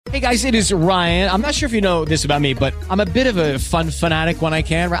Hey guys, it is Ryan. I'm not sure if you know this about me, but I'm a bit of a fun fanatic when I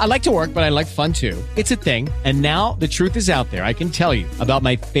can. I like to work, but I like fun too. It's a thing. And now the truth is out there. I can tell you about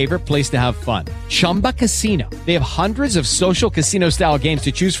my favorite place to have fun. Chumba Casino. They have hundreds of social casino style games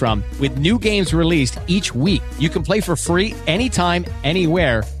to choose from with new games released each week. You can play for free anytime,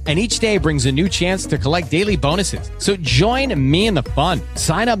 anywhere. And each day brings a new chance to collect daily bonuses. So join me in the fun.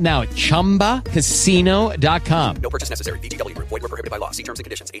 Sign up now at ChumbaCasino.com. No purchase necessary. VGW. Void where prohibited by law. See terms and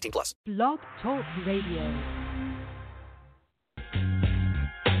conditions. 18+. Blog Talk Radio.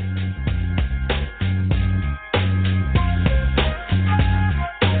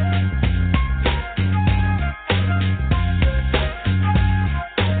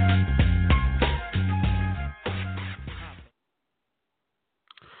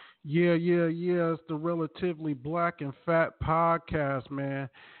 Yeah. It's the Relatively Black and Fat podcast, man.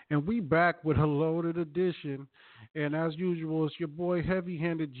 And we back with a loaded edition. And as usual, it's your boy Heavy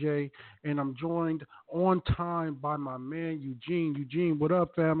Handed Jay. And I'm joined on time by my man Eugene. Eugene, what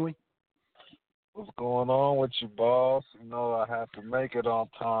up, family? What's going on with you, boss? You know, I have to make it on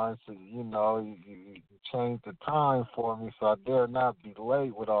time. So, you know, you changed the time for me, so I dare not be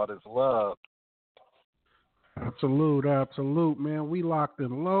late with all this love. Absolute, man. We locked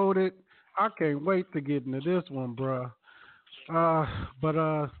and loaded. I can't wait to get into this one, bruh. But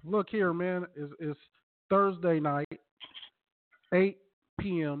look here, man. It's Thursday night, 8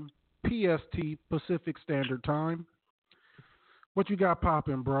 p.m. PST, Pacific Standard Time. What you got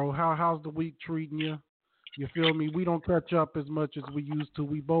popping, bro? How's the week treating you? You feel me? We don't catch up as much as we used to.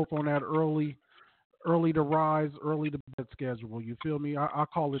 We both on that early to rise, early to bed schedule. You feel me? I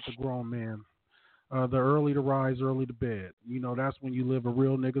call it the grown man. The early to rise, early to bed. You know, that's when you live a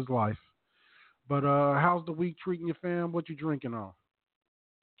real nigga's life. But how's the week treating you, fam? What you drinking on?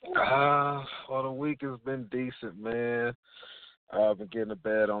 Well, the week has been decent, man. I've been getting to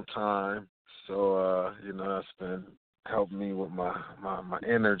bed on time. So, you know, it's been helping me with my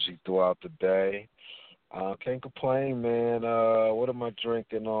energy throughout the day. Can't complain, man. What am I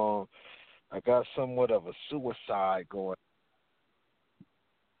drinking on? I got somewhat of a suicide going.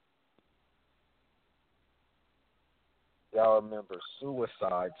 Y'all remember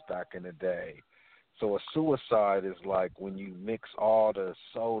suicides back in the day. So a suicide is like when you mix all the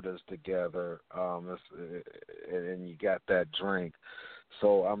sodas together, and you got that drink.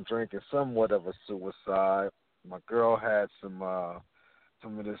 So I'm drinking somewhat of a suicide. My girl had some of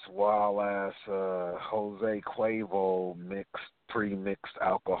this wild ass Jose Cuervo pre-mixed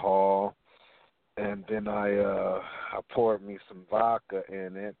alcohol, and then I poured me some vodka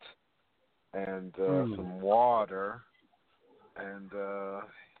in it and some water. And,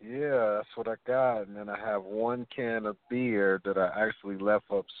 yeah, that's what I got. And then I have one can of beer that I actually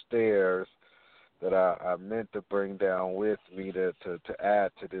left upstairs that I meant to bring down with me to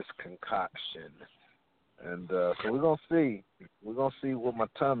add to this concoction. And so we're going to see. We're going to see what my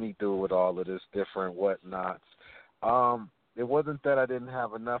tummy do with all of this different whatnots. It wasn't that I didn't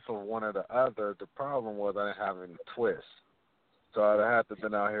have enough of one or the other. The problem was I didn't have any twists. So I'd have to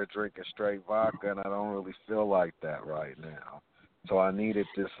been out here drinking straight vodka, and I don't really feel like that right now. So I needed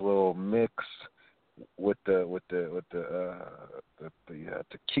this little mix with the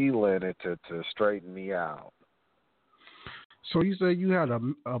tequila in it to straighten me out. So you say you had a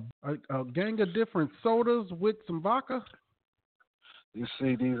gang of different sodas with some vodka? You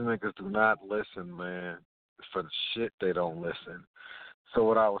see, these niggas do not listen, man. For the shit, they don't listen. So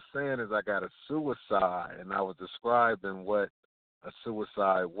what I was saying is I got a suicide, and I was describing what a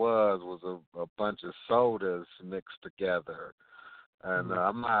suicide was a bunch of sodas mixed together. And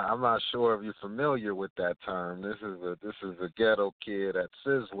I'm not sure if you're familiar with that term. This is a ghetto kid at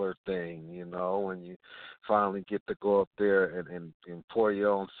Sizzler thing, you know, when you finally get to go up there and pour your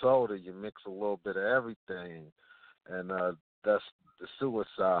own soda, you mix a little bit of everything, and that's the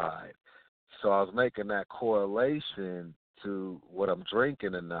suicide. So I was making that correlation to what I'm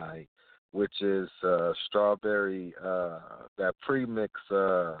drinking tonight, which is strawberry, that premix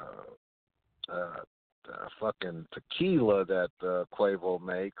fucking tequila that Quavo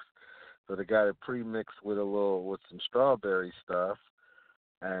makes. So they got it pre-mixed with some strawberry stuff,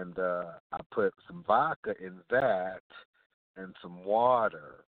 and I put some vodka in that and some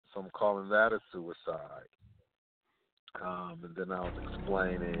water. So I'm calling that a suicide. And then I was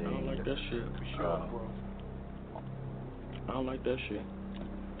explaining. I don't like that shit for sure, bro. I don't like that shit.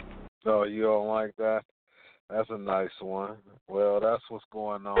 Oh, you don't like that? That's a nice one. Well, that's what's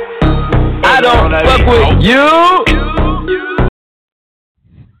going on. I don't fuck with you.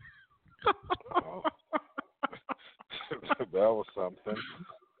 That was something.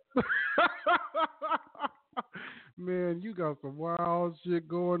 Man, you got some wild shit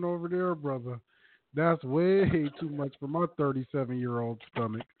going over there, brother. That's way too much for my 37-year-old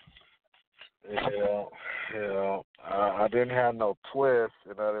stomach. Yeah. I didn't have no twist,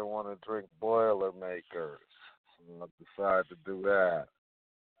 and I didn't want to drink Boilermakers. So I decided to do that.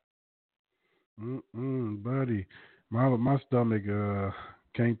 Buddy. My stomach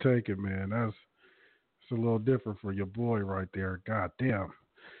can't take it, man. It's a little different for your boy right there. God damn.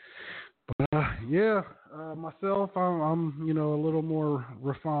 But myself, I'm a little more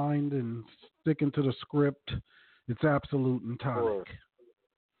refined and sticking to the script. It's absolute and tonic.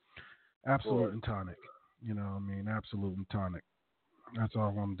 Absolute and tonic. You know what I mean? Absolute and tonic. That's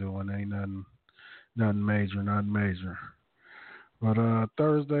all I'm doing. Ain't nothing major. But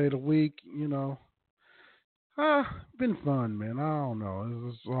Thursday of the week, been fun, man. I don't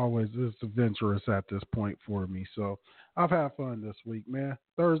know. It's adventurous at this point for me. So I've had fun this week, man.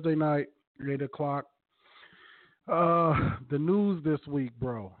 Thursday night, 8 o'clock. The news this week,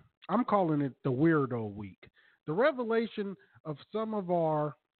 bro. I'm calling it the Weirdo Week. The revelation of some of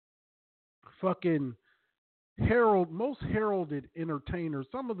our fucking most heralded entertainers,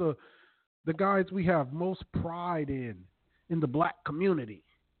 some of the guys we have most pride in the black community,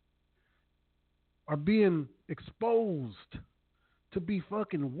 are being exposed to be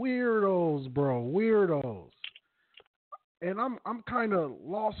fucking weirdos, bro. Weirdos. And I'm kind of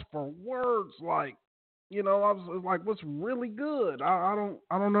lost for words. Like, I was like, what's really good? I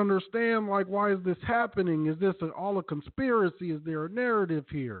don't understand. Like, why is this happening? Is this all a conspiracy? Is there a narrative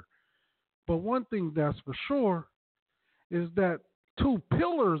here? But one thing that's for sure is that two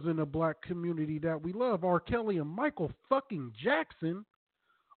pillars in the black community that we love, R. Kelly and Michael fucking Jackson,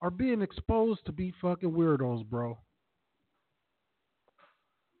 are being exposed to be fucking weirdos, bro.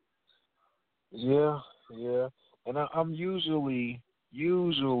 Yeah. And I'm usually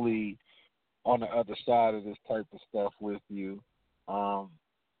on the other side of this type of stuff with you.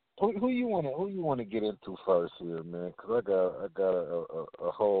 Who you want to get into first here, man? Because I got a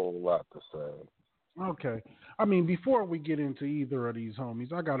whole lot to say. Okay. I mean, before we get into either of these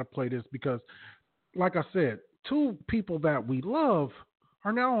homies, I got to play this because, like I said, two people that we love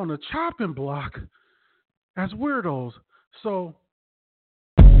are now on the chopping block as weirdos. So,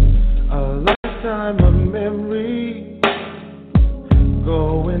 a lifetime of memory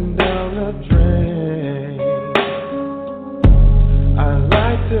going down the drain. I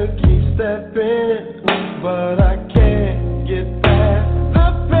like to keep stepping, but I can't get past the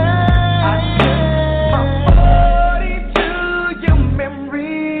pain. I put my body to your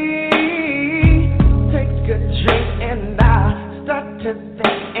memory. Take a drink and I start to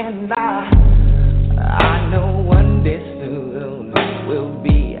think, and I know one day soon we'll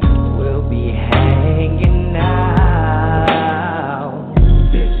be hanging out.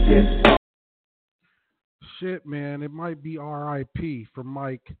 This is shit, man. It might be R.I.P. for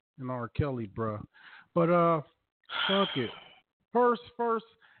Mike and R. Kelly, bro. But fuck it. First.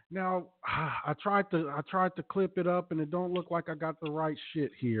 Now I tried to clip it up, and it don't look like I got the right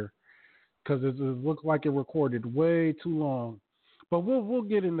shit here, because it looks like it recorded way too long. But we'll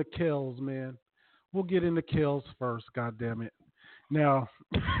get into kills, man. We'll get into kills first. God damn it. Now,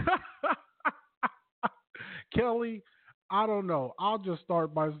 Kelly, I don't know. I'll just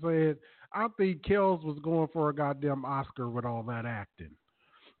start by saying I think Kells was going for a goddamn Oscar with all that acting.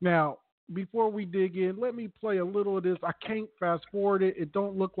 Now, before we dig in, let me play a little of this. I can't fast forward it. It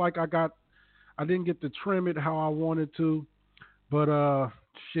don't look like I didn't get to trim it how I wanted to. But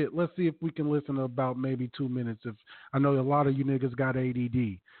shit, let's see if we can listen to about maybe 2 minutes. If I know a lot of you niggas got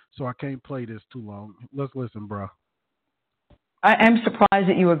ADD, so I can't play this too long. Let's listen, bro. I am surprised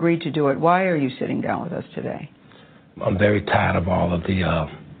that you agreed to do it. Why are you sitting down with us today? I'm very tired of all of the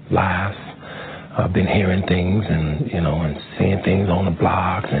lies. I've been hearing things and seeing things on the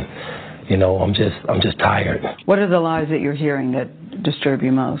blogs, and I'm just tired. What are the lies that you're hearing that disturb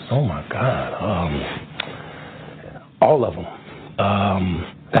you most? Oh my God, all of them.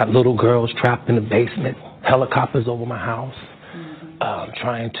 Got little girls trapped in the basement, helicopters over my house,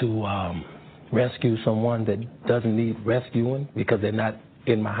 trying to rescue someone that doesn't need rescuing because they're not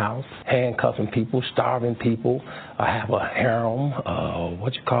in my house, handcuffing people, starving people. I have a harem, a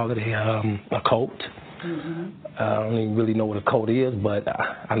cult. I don't even really know what a cult is, but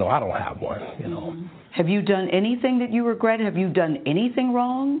I know I don't have one, Have you done anything that you regret? Have you done anything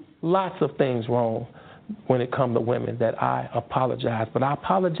wrong? Lots of things wrong when it comes to women that I apologize, but I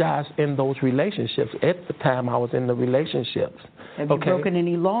apologize in those relationships. At the time I was in the relationships. Have you broken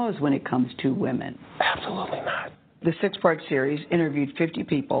any laws when it comes to women? Absolutely not. The 6-part series interviewed 50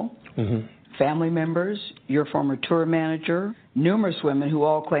 people. family members, your former tour manager, numerous women who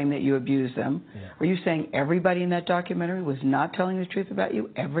all claim that you abused them. Yeah. Are you saying everybody in that documentary was not telling the truth about you?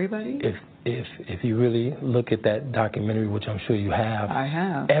 Everybody? If you really look at that documentary, which I'm sure you have, I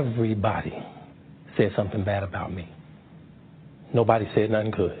have. Everybody said something bad about me. Nobody said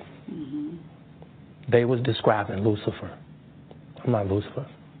nothing good. Mm-hmm. They was describing Lucifer. I'm not Lucifer.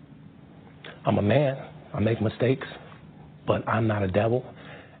 I'm a man. I make mistakes, but I'm not a devil.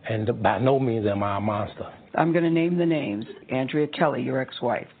 And by no means am I a monster. I'm going to name the names. Andrea Kelly, your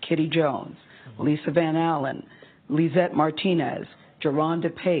ex-wife. Kitty Jones. Lisa Van Allen. Lisette Martinez. Geronda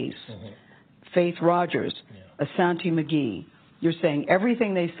Pace. Faith Rogers. Asante McGee. You're saying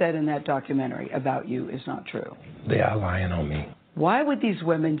everything they said in that documentary about you is not true. They are lying on me. Why would these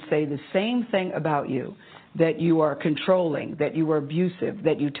women say the same thing about you? That you are controlling, that you are abusive,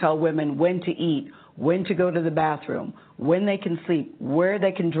 that you tell women when to eat, when to go to the bathroom, when they can sleep, where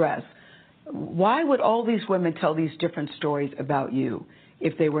they can dress. Why would all these women tell these different stories about you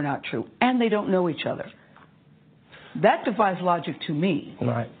if they were not true? And they don't know each other. That defies logic to me.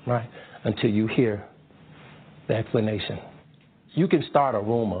 Right. Until you hear the explanation. You can start a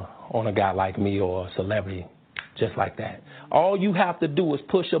rumor on a guy like me or a celebrity just like that. All you have to do is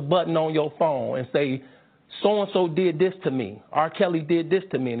push a button on your phone and say, so-and-so did this to me. R. Kelly did this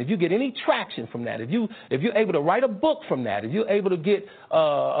to me. And if you get any traction from that, if you're able to write a book from that, if you're able to get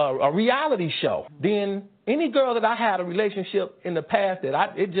a reality show, then any girl that I had a relationship in the past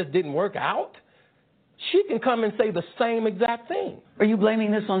that it just didn't work out, she can come and say the same exact thing. Are you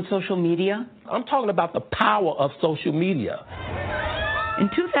blaming this on social media? I'm talking about the power of social media. In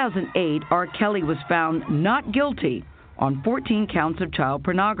 2008, R. Kelly was found not guilty on 14 counts of child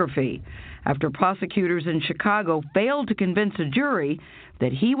pornography after prosecutors in Chicago failed to convince a jury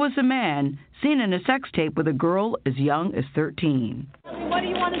that he was a man seen in a sex tape with a girl as young as 13. What do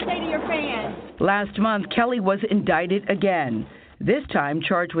you want to say to your fans? Last month, Kelly was indicted again, this time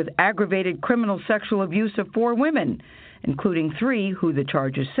charged with aggravated criminal sexual abuse of 4 women, including 3 who the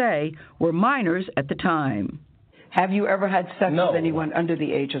charges say were minors at the time. Have you ever had sex with anyone under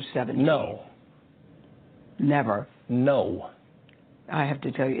the age of 17? No. Never? No. I have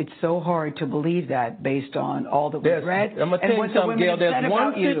to tell you, it's so hard to believe that based on all that we've read and what the women said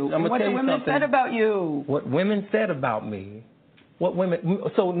about you. What the women said about you. What women said about me.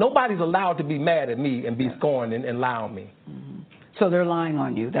 So nobody's allowed to be mad at me and be scorned and lie on me. Mm-hmm. So they're lying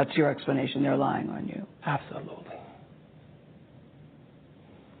on you. That's your explanation. They're lying on you. Absolutely.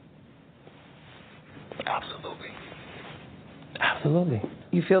 Absolutely.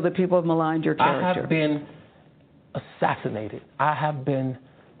 You feel that people have maligned your character? I have been assassinated. I have been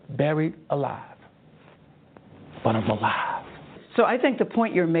buried alive. But I'm alive. So I think the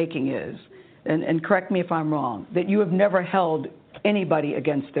point you're making is, and correct me if I'm wrong, that you have never held anybody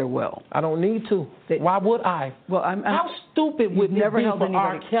against their will. I don't need to. Why would I? Well, How stupid would it be for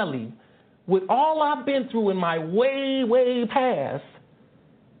R. Kelly, with all I've been through in my way, way past,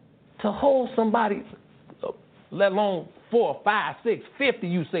 to hold somebody, let alone 4, 5, 6, 50,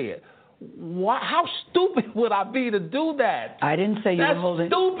 you said. How stupid would I be to do that? I didn't say you were holding.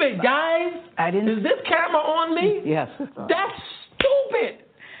 That's stupid, guys. Is this camera on me? Yes. That's stupid.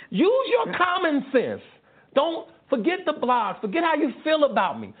 Use your common sense. Don't forget the blogs. Forget how you feel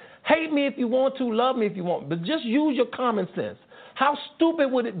about me. Hate me if you want to. Love me if you want. But just use your common sense. How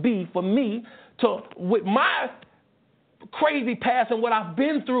stupid would it be for me to, with my crazy past and what I've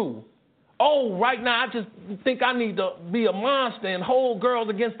been through, right now I just think I need to be a monster and hold girls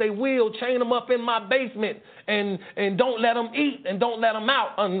against their will, chain them up in my basement, and don't let them eat and don't let them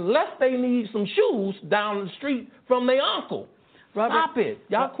out unless they need some shoes down the street from their uncle. Robert, stop it.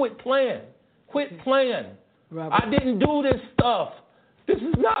 Y'all quit playing. Quit playing. Robert. I didn't do this stuff. This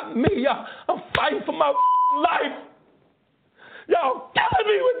is not me, y'all. I'm fighting for my life. Y'all killing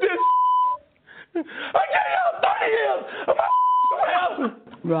me with this. I gave y'all 30 years of my career.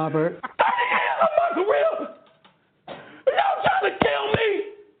 Robert. 30 years of my career. Y'all trying to kill me.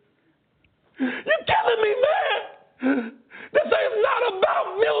 You're killing me, man. This is not about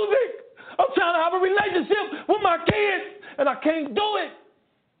music. I'm trying to have a relationship with my kids, and I can't do it.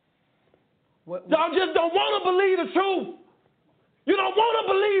 Y'all just don't want to believe the truth. You don't want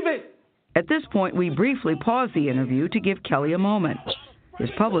to believe it. At this point, we briefly paused the interview to give Kelly a moment. His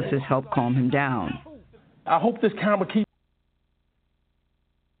publicist helped calm him down. I hope this camera keeps.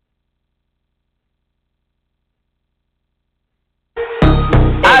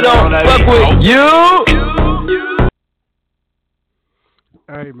 I don't fuck with you.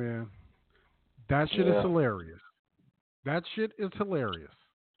 Hey, man. That shit is hilarious. That shit is hilarious.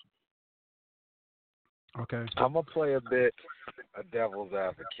 Okay. I'm gonna play a bit a devil's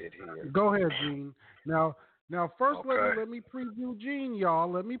advocate here. Go ahead, Gene. Now first Okay. let me preview Gene, y'all.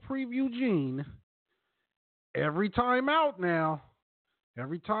 Let me preview Gene. Every time out now.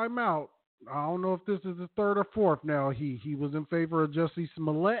 Every time out. I don't know if this is the third or fourth now. He was in favor of Jussie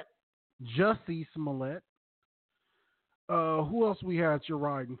Smollett. Jussie Smollett. Who else we had you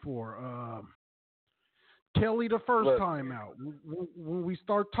riding for? Kelly the first time out. When we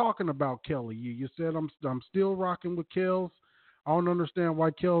start talking about Kelly, you said I'm still rocking with Kells. I don't understand why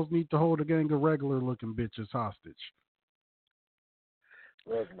Kells need to hold a gang of regular looking bitches hostage.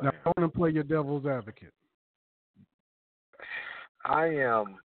 Look, now I want to play your devil's advocate. I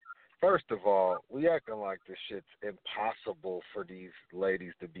am. First of all, we acting like this shit's impossible for these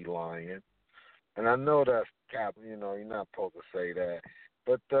ladies to be lying, and I know that's cap. You know, you're not supposed to say that,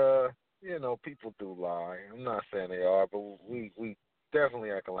 but you know, people do lie. I'm not saying they are, but we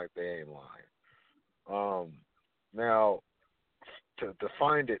definitely acting like they ain't lying. Now, to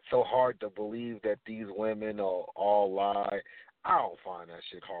find it so hard to believe that these women all lie, I don't find that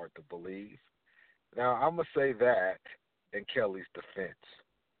shit hard to believe. Now, I'm gonna say that in Kelly's defense.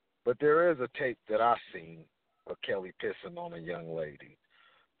 But there is a tape that I seen of Kelly pissing on a young lady.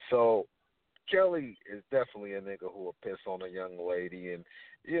 So Kelly is definitely a nigga who will piss on a young lady. And,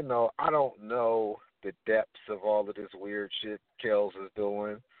 you know, I don't know the depths of all of this weird shit Kells is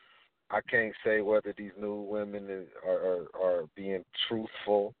doing. I can't say whether these new women are being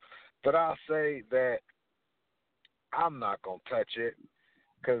truthful. But I'll say that I'm not going to touch it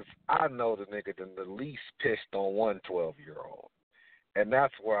because I know the nigga that the least pissed on one 12-year-old. And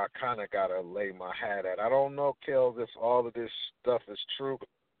that's where I kind of got to lay my hat at. I don't know, Kells, if all of this stuff is true,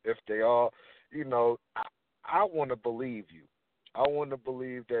 if they all, you know, I want to believe you. I want to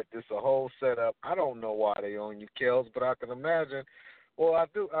believe that this a whole setup. I don't know why they own you, Kells, but I can imagine. Well, I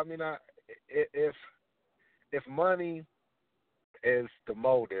do. I mean, if money is the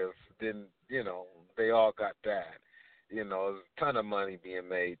motive, then, you know, they all got that. You know, there's a ton of money being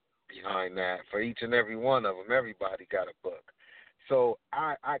made behind that for each and every one of them. Everybody got a book. So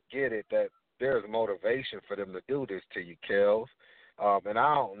I get it that there's motivation for them to do this to you, Kells. And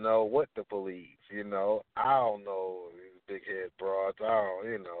I don't know what to believe, you know. I don't know these big head broads. I don't,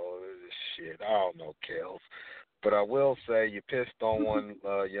 you know, shit. I don't know, Kells. But I will say you pissed on one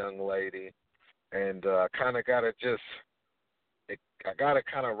young lady, and I kind of got to I got to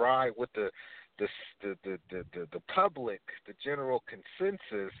kind of ride with the public, the general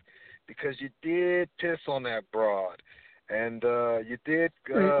consensus, because you did piss on that broad. And you did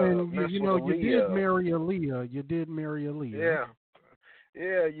mess you with know, Aaliyah. you did marry Aaliyah. You did marry Aaliyah.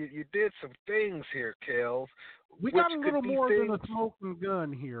 Yeah, you did some things here, Kells. We got a little more than a smoking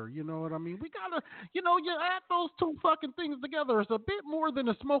gun here. You know what I mean? We got to, you know, you add those two fucking things together. It's a bit more than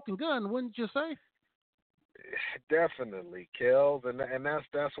a smoking gun, wouldn't you say? Definitely, Kells, and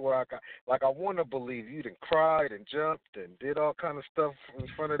that's where I got. Like, I want to believe you done cried and jumped and did all kind of stuff in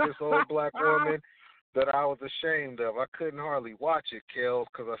front of this old black woman that I was ashamed of. I couldn't hardly watch it, Kells,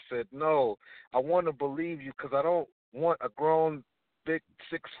 because I said, no, I want to believe you because I don't want a grown, big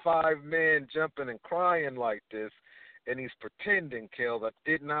 6'5" man jumping and crying like this, and he's pretending, Kells. I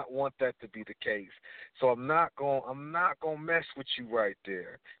did not want that to be the case. So I'm not gonna mess with you right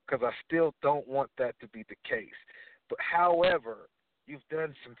there because I still don't want that to be the case. But however, you've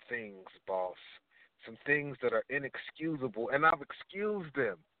done some things, boss, some things that are inexcusable, and I've excused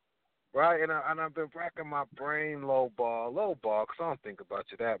them. Right, and I've been racking my brain low ball, because I don't think about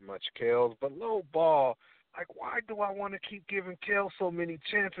you that much, Kells. But low ball, like, why do I want to keep giving Kells so many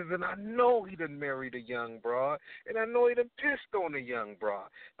chances? And I know he done married a young broad, and I know he done pissed on a young broad.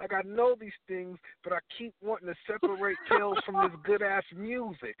 Like, I know these things, but I keep wanting to separate Kells from this good-ass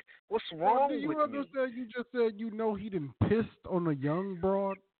music. What's wrong with me? Do you understand? You just said you know he done pissed on a young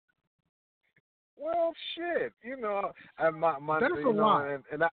broad. Well, shit, you know, and my that's you a know, lot.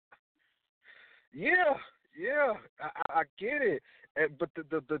 and I. Yeah, I get it, but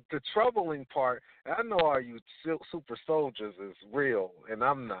the troubling part, I know all you super soldiers is real, and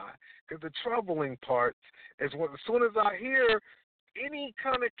I'm not. Because the troubling part is when, as soon as I hear any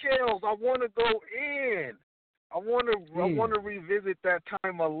kind of Kells, I want to go in. I want to revisit that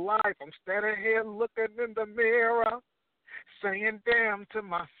time of life. I'm standing here looking in the mirror, saying damn to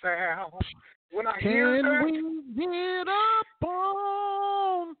myself. When I hear that, we get up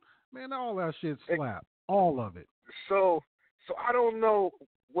on? Man, all that shit slap. All of it. So I don't know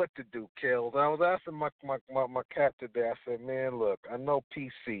what to do, Kells. I was asking my cat today. I said, man, look, I know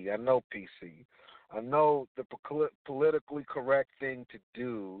PC. I know the politically correct thing to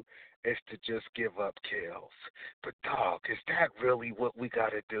do is to just give up Kells. But, dog, is that really what we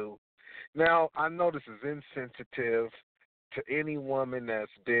got to do? Now, I know this is insensitive to any woman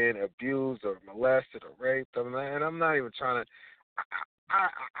that's been abused or molested or raped, and I'm not even trying to.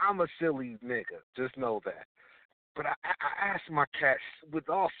 I'm a silly nigga. Just know that. But I asked my cat with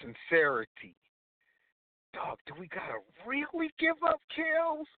all sincerity, dog, do we gotta really give up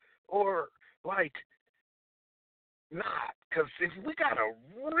kills or like not? Because if we gotta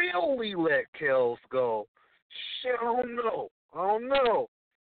really let kills go, shit, I don't know.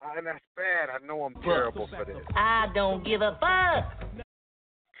 And that's bad. I know I'm terrible for this. I don't give a fuck.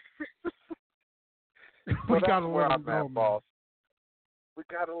 We gotta let them go, boss. We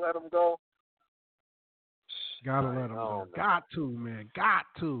gotta let them go. Gotta let them go. Got to, man. Got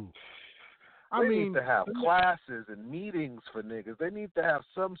to. They need to have classes and meetings for niggas. They need to have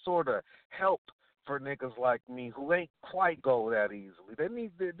some sort of help for niggas like me who ain't quite go that easily.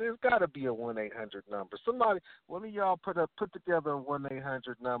 There's got to be a 1-800 number. Somebody, one of y'all put together a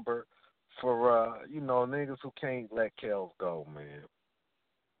 1-800 number for niggas who can't let kills go, man.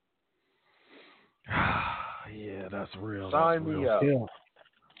 Yeah, that's real. Sign me up. Yeah.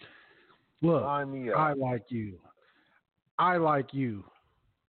 Look, sign me up. I like you.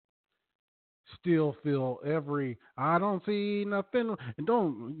 Still feel I don't see nothing. And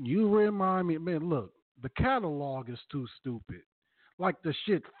don't you remind me, man, look, the catalog is too stupid. Like the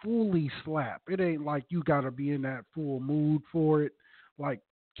shit fully slap. It ain't like you got to be in that full mood for it. Like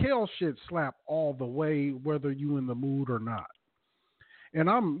Kel shit slap all the way, whether you in the mood or not. And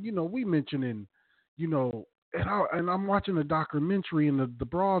we mentioning, and I'm watching a documentary and the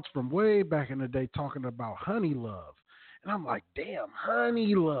broads from way back in the day talking about honey love. And I'm like, damn,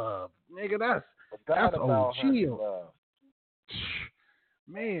 honey love. Nigga, that's OG.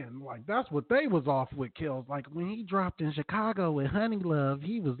 Man, like that's what they was off with kills. Like when he dropped in Chicago with Honey Love,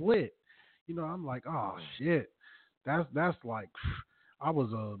 he was lit. I'm like, oh shit. That's like I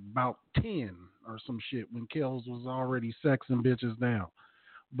was about 10 or some shit when Kells was already sexing bitches down.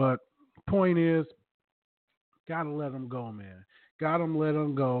 But point is, gotta let them go, man. Gotta let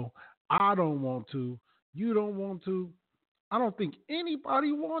them go. I don't want to. You don't want to. I don't think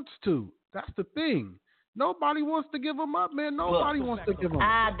anybody wants to. That's the thing. Nobody wants to give them up, man. Nobody wants to give them up.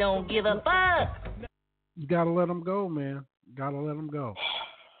 I don't give a fuck. You gotta let them go, man. Gotta let them go.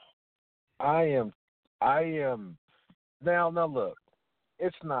 I am. Now look,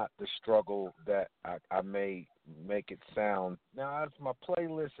 it's not the struggle that I may make it sound. Now, as my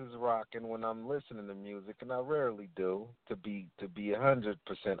playlist is rocking when I'm listening to music, and I rarely do, to be 100%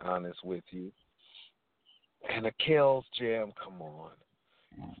 honest with you. And a Kells jam, come on.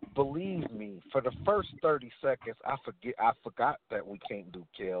 Believe me, for the first 30 seconds, I forgot that we can't do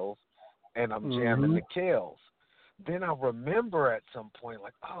Kells, and I'm jamming the Kells. Then I remember at some point,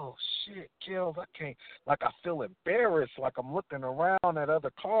 like, oh shit, Kells, I can't. Like I feel embarrassed, like I'm looking around at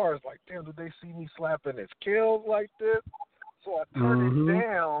other cars, like, damn, do they see me slapping his Kells like this? So I turn it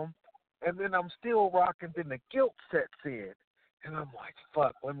down, and then I'm still rocking. Then the guilt sets in, and I'm like,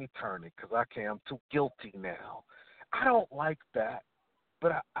 fuck, let me turn it because I can't. I'm too guilty now. I don't like that.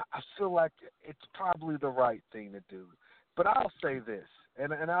 But I feel like it's probably the right thing to do. But I'll say this,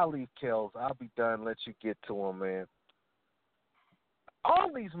 and I'll leave Kells. I'll be done, let you get to him, man.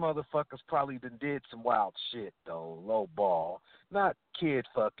 All these motherfuckers probably did some wild shit, though, low ball. Not kid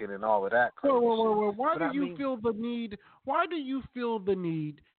fucking and all of that crazy shit. Why do you feel the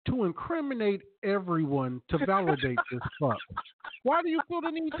need to incriminate everyone to validate this fuck? Why do you feel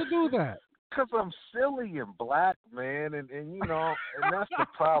the need to do that? Because I'm silly and black, man, and and that's the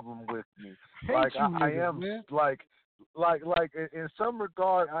problem with me. Like I am, man. like in some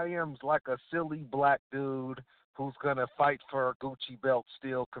regard, I am like a silly black dude who's gonna fight for a Gucci belt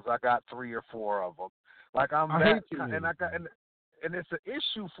still because I got 3 or 4 of them. Like I'm that kind, and it's an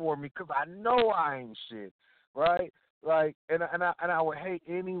issue for me because I know I ain't shit, right? Like, and I would hate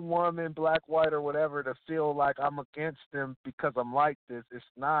any woman, black, white, or whatever, to feel like I'm against them because I'm like this. It's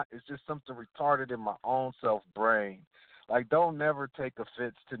not. It's just something retarded in my own self-brain. Like, don't never take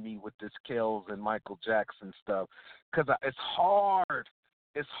offense to me with this Kells and Michael Jackson stuff because it's hard.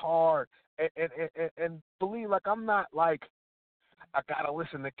 It's hard. And believe, like, I'm not like, I got to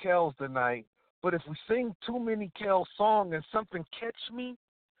listen to Kells tonight, but if we sing too many Kells songs and something catch me,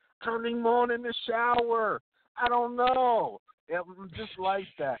 turn him on in the shower. I don't know. I'm just like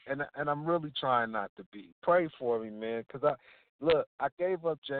that, and I'm really trying not to be. Pray for me, man, because I gave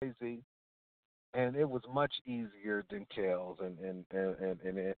up Jay-Z, and it was much easier than Kells and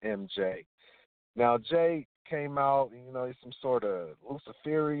MJ. Now, Jay came out, he's some sort of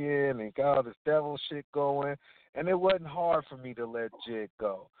Luciferian and got all this devil shit going, and it wasn't hard for me to let Jig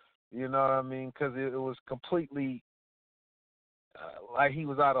go. You know what I mean? Because it was completely like he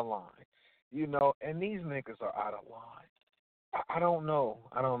was out of line, you know. And these niggas are out of line. I don't know.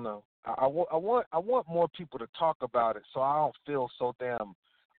 I want more people to talk about it, so I don't feel so damn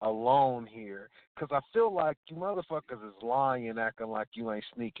alone here. Because I feel like you motherfuckers is lying, acting like you ain't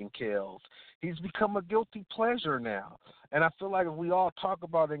sneaking kills. He's become a guilty pleasure now, and I feel like if we all talk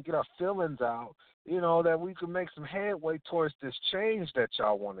about it and get our feelings out, you know, that we can make some headway towards this change that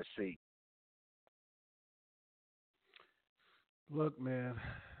y'all want to see. Look, man,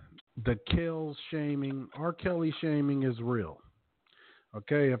 the kills shaming, R. Kelly shaming is real.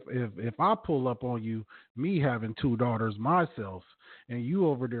 Okay, if I pull up on you, me having 2 daughters myself, and you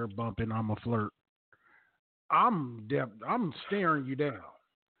over there bumping, I'm a flirt. I'm staring you down.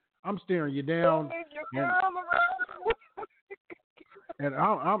 I'm staring you down, and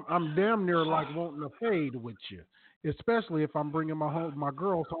I'm damn near like wanting to fade with you, especially if I'm bringing my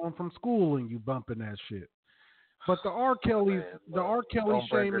girls home from school and you bumping that shit. But the R. Kelly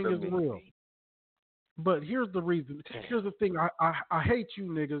shaming is real. But here's the reason. Here's the thing. I hate you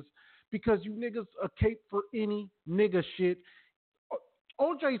niggas because you niggas a cape for any nigga shit.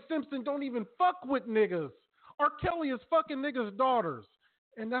 O.J. Simpson don't even fuck with niggas. R. Kelly is fucking niggas' daughters.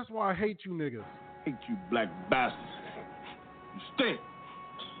 And that's why I hate you niggas. Hate you black bastards. You stink.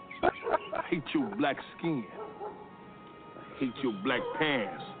 I hate your black skin. I hate your black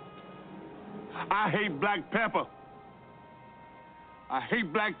pants. I hate black pepper. I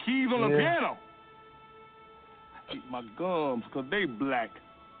hate black keys on the piano. I hate my gums because they black.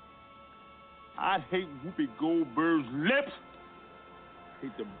 I hate Whoopi Goldberg's lips. I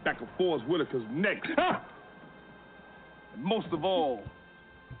hate the back of Forrest Whitaker's neck. And most of all,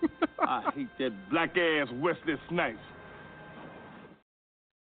 I hate that black-ass Wesley Snipes.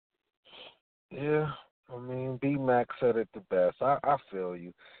 Yeah, I mean, B-Mac said it the best. I feel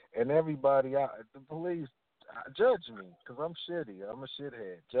you. And everybody, the police, judge me, because I'm shitty. I'm a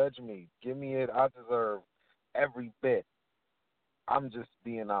shithead. Judge me. Give me it. I deserve every bit. I'm just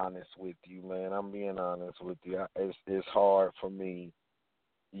being honest with you, man. I'm being honest with you. It's hard for me,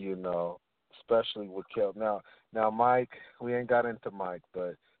 you know, especially with Kel. Now, Mike, we ain't got into Mike,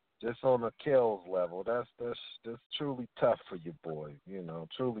 but just on a Kel's level, that's truly tough for you, boy. You know,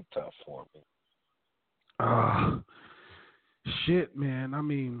 truly tough for me. Shit, man. I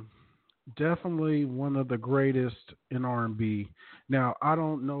mean, definitely one of the greatest in R&B. Now, I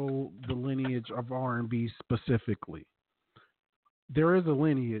don't know the lineage of R&B specifically. There is a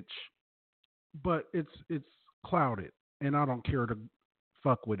lineage, but it's clouded, and I don't care to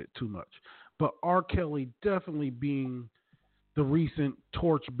fuck with it too much. But R. Kelly definitely being the recent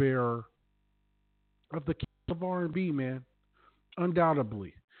torchbearer of the king of R&B, man,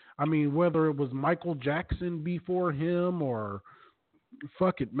 undoubtedly. I mean, whether it was Michael Jackson before him or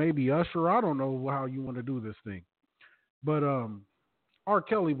fuck it, maybe Usher. I don't know how you want to do this thing, but R.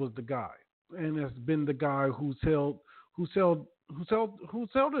 Kelly was the guy, and has been the guy who's held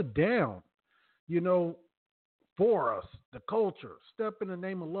it down, you know, for us, the culture. Step in the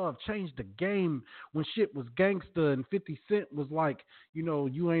Name of Love changed the game when shit was gangsta, and 50 Cent was like, you know,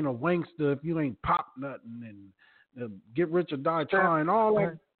 you ain't a wankster if you ain't pop nothing, and Get Rich or Die Trying, all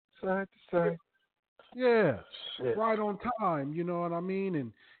that. Side. Yeah, shit. Right on time, you know what I mean?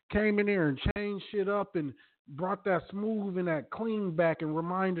 And came in there and changed shit up and brought that smooth and that clean back and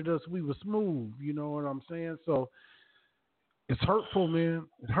reminded us we were smooth, you know what I'm saying? So it's hurtful, man.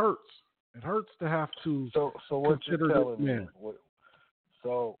 It hurts. It hurts to have to So what consider you're telling this man. me?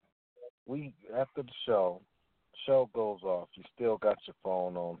 So we after the show goes off. You still got your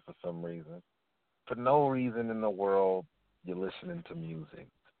phone on for some reason. For no reason in the world, you're listening to music,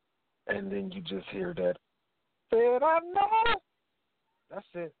 and then you just hear that. Said I know. That's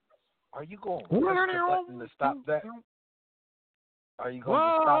it. Are you going to push the button to stop that? Are you going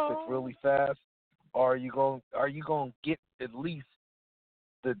to stop it really fast, or are you going to get at least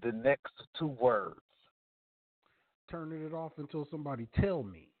the next 2 words? Turning it off until somebody tell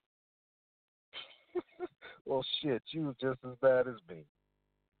me. Well, shit, you was just as bad as me.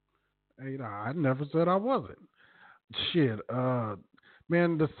 Hey, I never said I wasn't. Shit,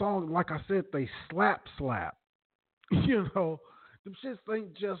 man, the song, like I said, they slap. You know, them shits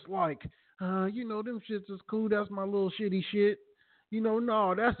ain't just like, you know, them shits is cool. That's my little shitty shit. You know,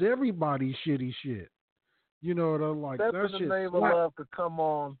 no, that's everybody's shitty shit. You know what I'm like? Step That in the shit Name slap. of Love could come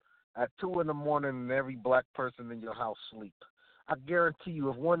on at 2 a.m. and every black person in your house sleep. I guarantee you,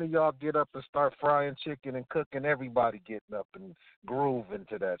 if one of y'all get up and start frying chicken and cooking, everybody getting up and grooving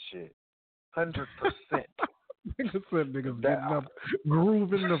to that shit. 100%. Niggas said niggas getting up,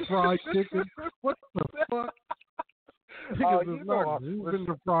 grooving the fried chicken. What the fuck? Niggas is not grooving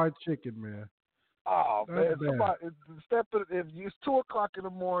the fried chicken, man. Oh That's man, bad. somebody if it's 2:00 in the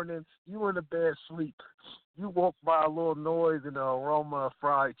morning, you in a bad sleep, you woke by a little noise and the aroma of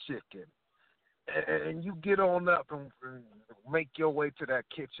fried chicken, and you get on up and make your way to that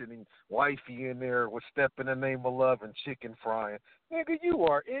kitchen, and wifey in there with Step in the Name of Love and chicken frying. Nigga, you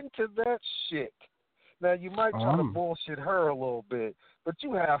are into that shit. Now you might try to bullshit her a little bit, but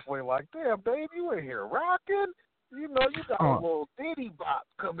you halfway like, damn, babe, you in here rocking? You know, you got a little ditty bop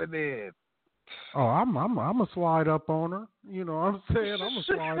coming in. Oh, I'm a slide up on her. You know what I'm saying? I'm a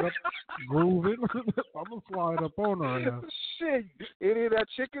slide up, grooving. I'm a slide up on her. Shit, any of that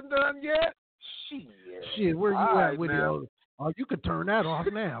chicken done yet? Shit, where you at with it? Oh, you could turn that off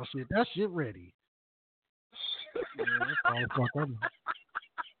now. Shit, that shit ready. Yeah,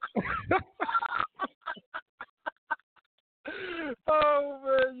 oh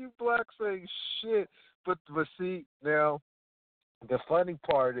man, you blacks ain't shit. But see, now the funny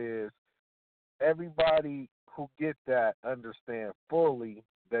part is everybody who get that understand fully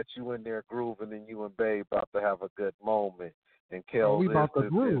that you in there grooving and you and Babe about to have a good moment. And Kel is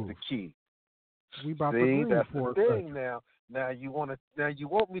the key. We about See, to groove that's for the a thing second. now. You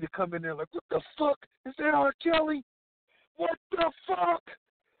want me to come in there like, what the fuck? Is that R. Kelly? What the fuck?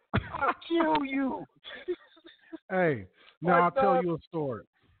 I'll kill you. Hey, now I'll tell you a story.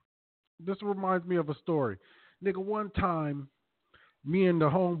 This reminds me of a story. Nigga, one time, me and the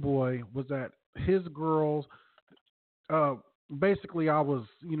homeboy was at his girl's. Basically, I was,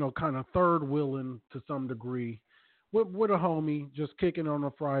 kind of third wheeling to some degree with a homie, just kicking on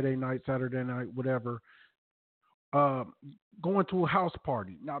a Friday night, Saturday night, whatever. Going to a house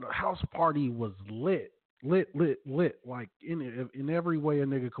party. Now, the house party was lit, like in every way a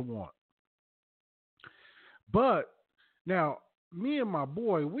nigga could want. But now, me and my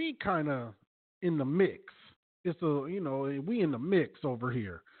boy, we kind of in the mix. We in the mix over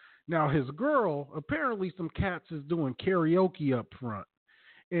here. Now, his girl, apparently some cats is doing karaoke up front.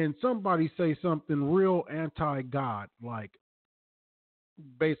 And somebody say something real anti-God, like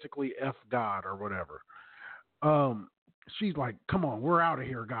basically F God or whatever. She's like, come on, we're out of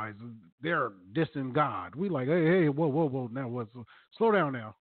here, guys. They're dissing God. We like, hey, whoa. Now, slow down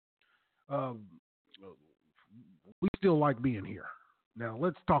now. We still like being here. Now,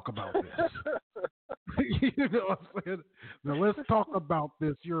 let's talk about this. You know what I'm saying? Now, let's talk about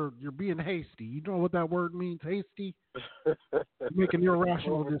this. You're being hasty. You know what that word means, hasty? Making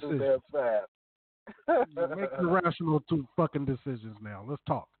irrational decisions. Making irrational fucking decisions now. Let's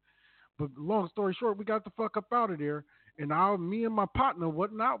talk. But long story short, we got the fuck up out of there. And me and my partner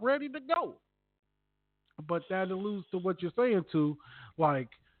was not ready to go. But that alludes to what you're saying, too. Like,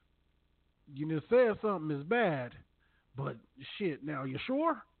 you just said something is bad. But shit, now you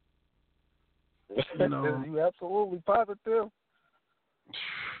sure? You absolutely positive?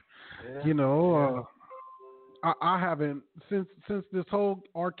 I haven't since this whole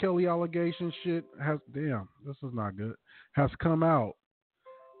R. Kelly allegation shit this is not good, has come out,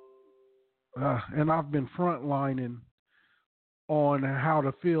 and I've been frontlining on how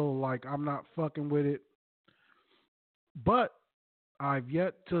to feel like I'm not fucking with it, but I've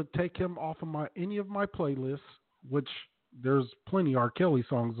yet to take him off of any of my playlists, which there's plenty R. Kelly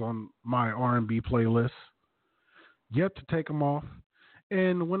songs on my R&B playlist. Yet to take them off.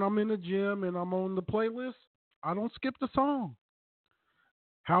 And when I'm in the gym and I'm on the playlist, I don't skip the song.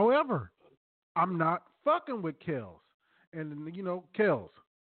 However, I'm not fucking with Kells. And, Kells.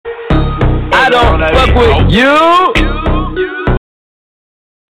 I don't fuck with you.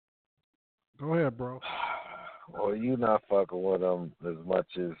 Go ahead, bro. Well, you not fucking with him as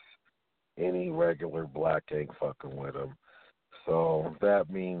much as any regular black ain't fucking with him. So that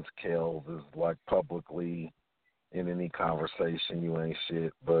means Kells is like publicly in any conversation you ain't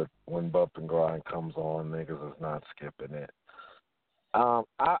shit, but when Bump and Grind comes on, niggas is not skipping it. I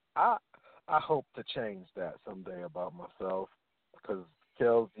hope to change that someday about myself, because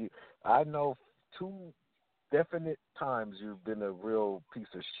Kells, I know 2 definite times you've been a real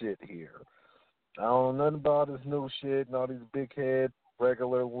piece of shit here. I don't know nothing about his new shit and all these big head,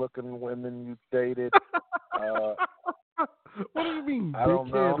 regular looking women you dated. What do you mean,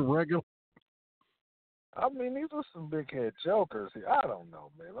 big head, regular? I mean, these were some big head jokers here. I don't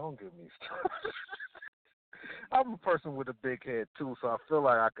know, man. Don't get me started. I'm a person with a big head too, so I feel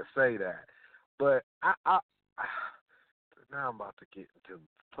like I could say that. But I now I'm about to get into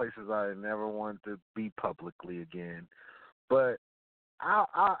places I never wanted to be publicly again. But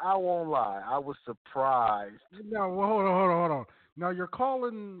I won't lie. I was surprised. Now, hold on. Now, you're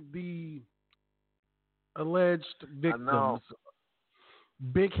calling the alleged victims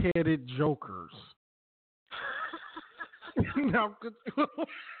big-headed jokers. Now,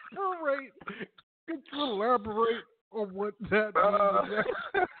 Could you elaborate on what that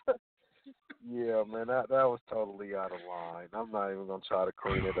means? Yeah, man, that was totally out of line. I'm not even gonna try to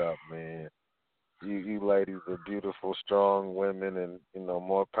clean it up, man. You ladies are beautiful, strong women, and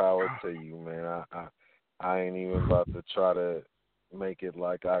more power to you, man. I ain't even about to try to make it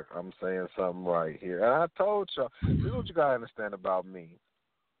like I'm saying something right here. And I told y'all, this is what you gotta understand about me.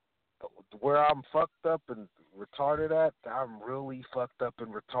 Where I'm fucked up and retarded at, I'm really fucked up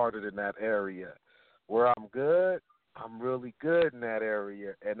and retarded in that area. Where I'm good, I'm really good in that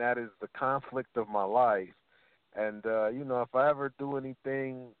area, and that is the conflict of my life. And, if I ever do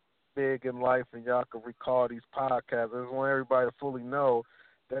anything big in life and y'all can recall these podcasts, I just want everybody to fully know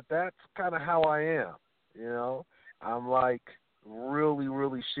that that's kind of how I am, I'm like really,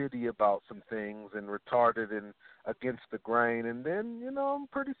 really shitty about some things and retarded and against the grain, and then, I'm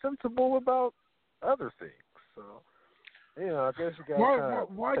pretty sensible about other things. So, I guess you got to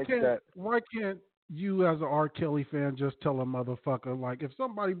take that. Why can't you as an R. Kelly fan just tell a motherfucker, like, if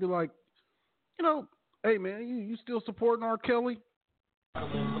somebody be like, hey, man, you still supporting R. Kelly?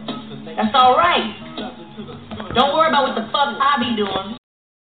 That's all right. Don't worry about what the fuck I be doing.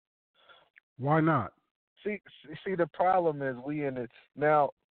 Why not? See, the problem is we in it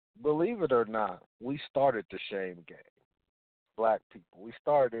now. Believe it or not, we started the shame game. Black people, we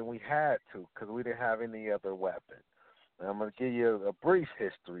started and we had to because we didn't have any other weapon. And I'm gonna give you a brief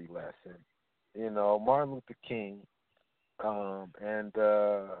history lesson. Martin Luther King and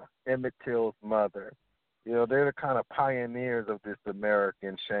Emmett Till's mother. They're the kind of pioneers of this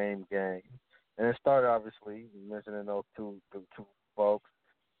American shame game. And it started, obviously, mentioning those two folks.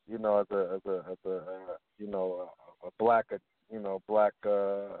 As a black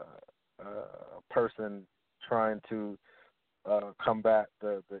person trying to combat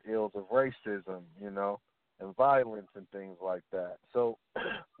the ills of racism, and violence and things like that. So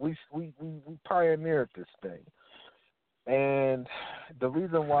we pioneered this thing. And the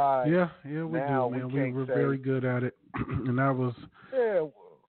reason why we do, man. We were very good at it. And that was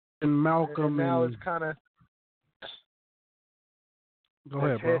and Malcolm and now it's kind of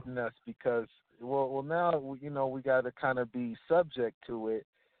hitting us because now we got to kind of be subject to it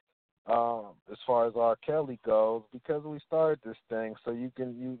as far as R. Kelly goes because we started this thing. So we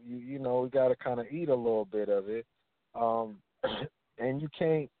got to kind of eat a little bit of it, and you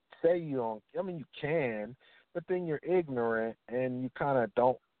can't say you don't. I mean, you can, but then you're ignorant and you kind of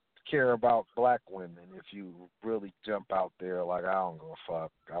don't care about black women if you really jump out there like, I don't give a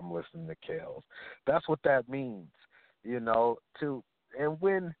fuck, I'm listening to Kells. That's what that means, and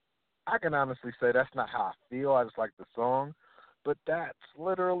when I can honestly say that's not how I feel, I just like the song, but that's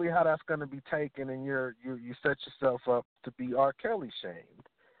literally how that's going to be taken, and you set yourself up to be R. Kelly shamed.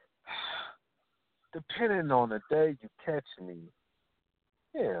 Depending on the day you catch me,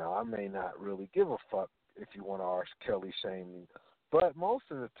 I may not really give a fuck if you want to R. Kelly shame me. But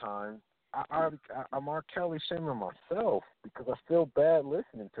most of the time, I'm R. Kelly shaming myself because I feel bad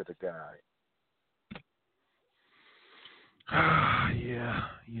listening to the guy. Yeah,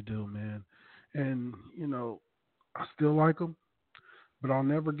 you do, man. And, I still like him, but I'll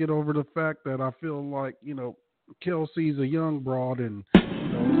never get over the fact that I feel like, Kelsey's a young broad and,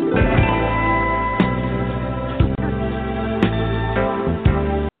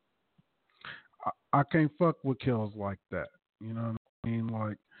 I can't fuck with Kells like that. You know what I mean?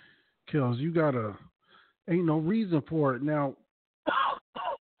 Like, Kells, ain't no reason for it. Now,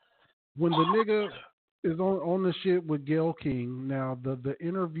 when the nigga is on the shit with Gayle King, now the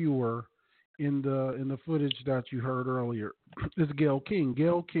interviewer in the footage that you heard earlier is Gayle King.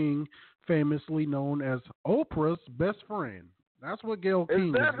 Gayle King, famously known as Oprah's best friend. That's what Gayle King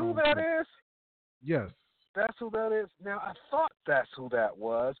is. Is that who that is? Yes. That's who that is? Now, I thought that's who that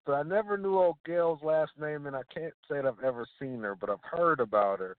was, but I never knew old Gail's last name, and I can't say that I've ever seen her, but I've heard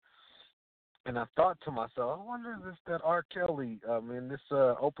about her. And I thought to myself, I wonder if it's that R. Kelly, this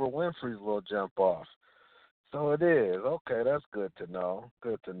Oprah Winfrey's little jump off. So it is. Okay, that's good to know.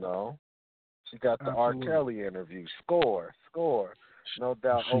 Good to know. She got the Absolutely. R. Kelly interview. Score. No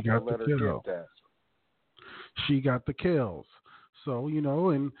doubt Oprah let her get that. She got the Kells. So,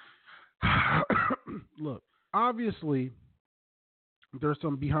 and look, obviously, there's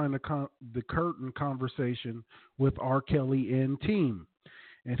some behind the curtain conversation with R. Kelly and team.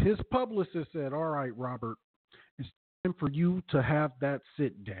 And his publicist said, all right, Robert, it's time for you to have that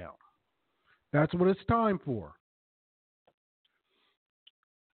sit down. That's what it's time for.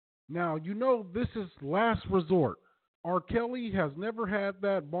 Now, this is last resort. R. Kelly has never had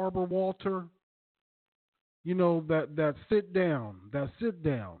that Barbara Walter, that sit down.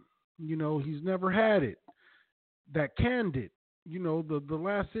 He's never had it. That candid. the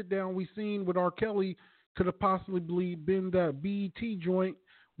last sit down we seen with R. Kelly could have possibly been that BET joint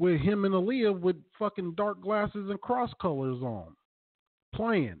with him and Aaliyah with fucking dark glasses and cross colors on,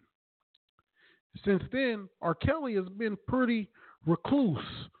 playing. Since then, R. Kelly has been pretty recluse.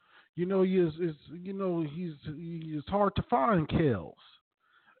 He's hard to find Kells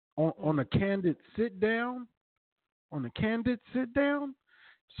on a candid sit down.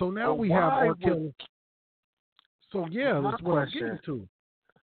 So now we have R. Kelly. So yeah, that's what I'm getting to.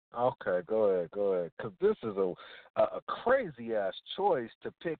 Okay, go ahead. Because this is a crazy ass choice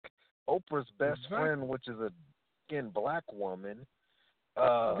to pick Oprah's best friend, which is a black woman.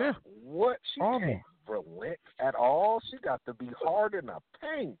 What she can't relent at all. She got to be hard in the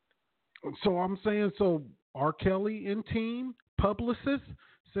paint. So I'm saying, R. Kelly and team publicist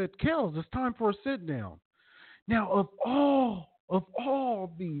said, Kells, it's time for a sit down. Now, of all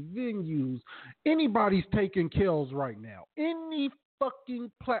the venues, anybody's taking Kells right now. Any fucking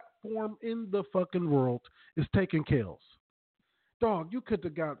platform in the fucking world is taking Kells. Dog, you could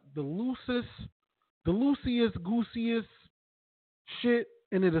have got the loosest, goosiest shit,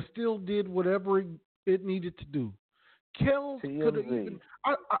 and it still did whatever it needed to do. Kells could have even,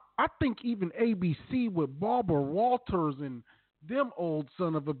 I think even ABC with Barbara Walters and them old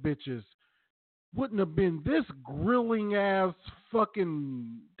son of a bitches wouldn't have been this grilling ass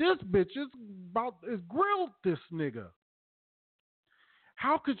fucking, this bitch is grilled this nigga.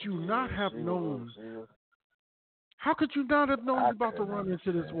 How could you not have known? How could you not have known you're about to run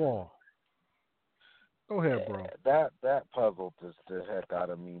into this wall? Go ahead, bro. That puzzled the heck out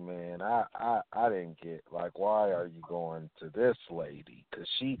of me, man. I didn't get, like, why are you going to this lady? Because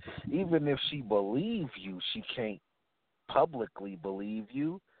she, even if she believe you, she can't publicly believe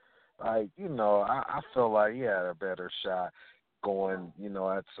you. Like, I feel like he had a better shot going,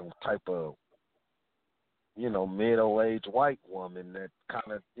 at some type of, middle-aged white woman that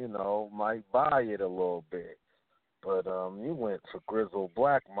kind of, might buy it a little bit. But you went for grizzled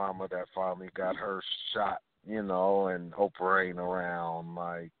black mama that finally got her shot, and Oprah ain't around.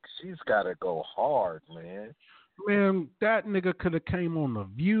 Like, she's got to go hard, man. Man, that nigga could have came on The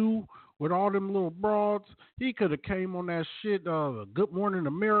View with all them little broads. He could have came on that shit, Good Morning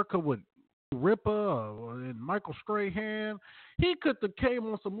America with Ripper and Michael Strahan. He could have came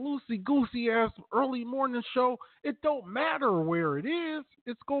on some loosey-goosey ass early morning show. It don't matter where it is.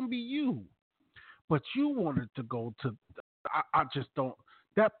 It's going to be you. But you wanted to go to, I just don't,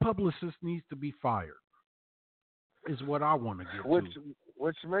 that publicist needs to be fired, is what I want to get to.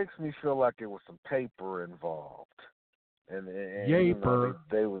 Which makes me feel like it was some paper involved. And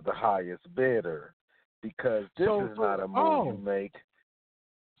they were the highest bidder. Because this is not a move you make.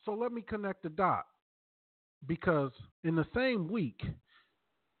 So let me connect the dot. Because in the same week,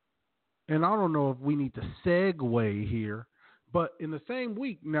 and I don't know if we need to segue here, but in the same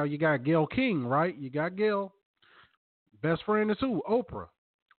week, now you got Gayle King, right? You got Gayle. Best friend is who? Oprah.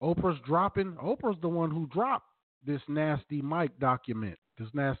 Oprah's the one who dropped this nasty Mike document, this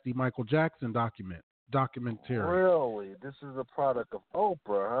nasty Michael Jackson documentary. Really? This is a product of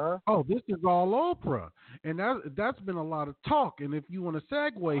Oprah, huh? Oh, this is all Oprah. And that's been a lot of talk. And if you want to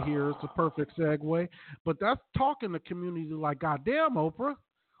segue here, it's a perfect segue. But that's talking to community like, goddamn, Oprah,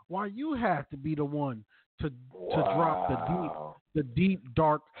 why you had to be the one to drop the deep,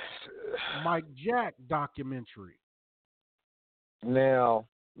 dark Mike Jack documentary. Now,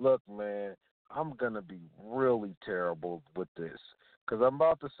 look, man, I'm going to be really terrible with this because I'm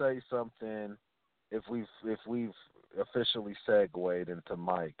about to say something. If we've officially segued into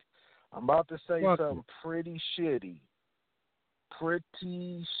Mike, I'm about to say something pretty shitty,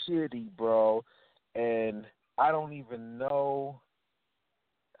 bro. And I don't even know.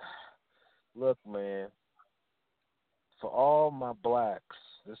 Look, man, for all my blacks,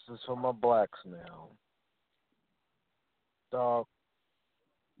 this is for my blacks now. Dog,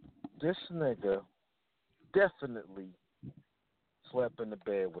 this nigga definitely slept in the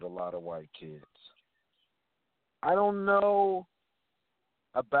bed with a lot of white kids. I don't know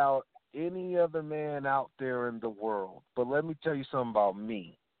about any other man out there in the world, but let me tell you something about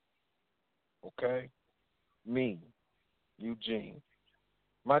me. Okay? Me, Eugene.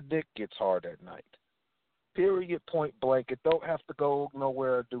 My dick gets hard at night. Period, point blank. It don't have to go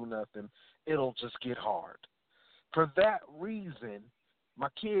nowhere or do nothing. It'll just get hard. For that reason, my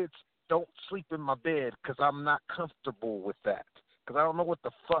kids don't sleep in my bed because I'm not comfortable with that. Because I don't know what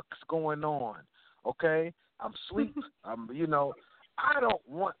the fuck's going on. Okay? I'm sleep. I don't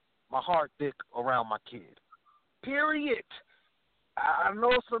want my hard dick around my kid. Period. I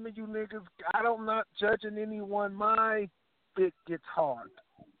know some of you niggas, I'm not judging anyone. My dick gets hard.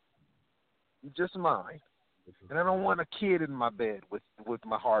 Just mine. and I don't want a kid in my bed with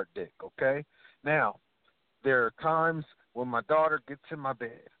my hard dick. Okay. Now, there are times when my daughter gets in my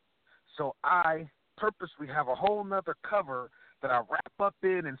bed, so I purposely have a whole nother cover that I wrap up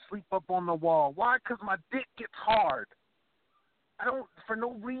in and sleep up on the wall. Why? Because my dick gets hard. I don't, for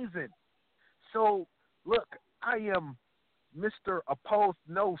no reason. So, look, I am Mr. Opposed.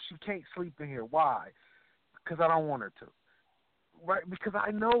 No, she can't sleep in here. Why? Because I don't want her to. Right? Because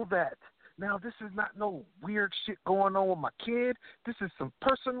I know that. Now, this is not no weird shit going on with my kid. This is some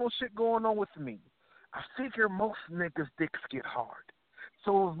personal shit going on with me. I figure most niggas' dicks get hard.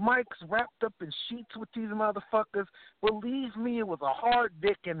 So if Mike's wrapped up in sheets with these motherfuckers, believe me, it was a hard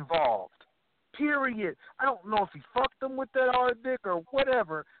dick involved. Period. I don't know if he fucked them with that hard dick or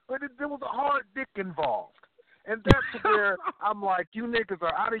whatever, but there was a hard dick involved. And that's where I'm like, you niggas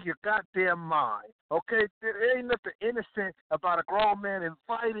are out of your goddamn mind. Okay? There ain't nothing innocent about a grown man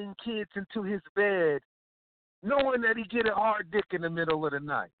inviting kids into his bed knowing that he get a hard dick in the middle of the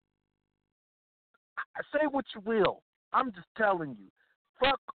night. Say what you will. I'm just telling you.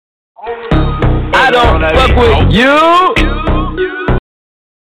 Fuck all of them. I don't fuck with you.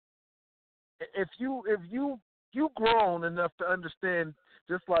 If you grown enough to understand,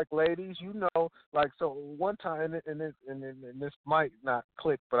 just like ladies, you know, like, so one time, and this might not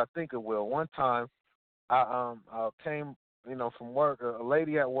click, but I think it will. One time, I came, from work. A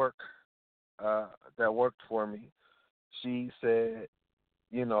lady at work that worked for me, she said,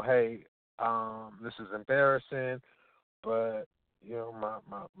 hey, this is embarrassing, but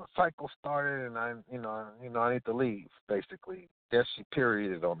my cycle started, and I need to leave. Basically, guess she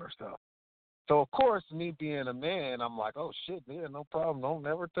perioded on herself. So, of course, me being a man, I'm like, oh, shit, yeah, no problem. Don't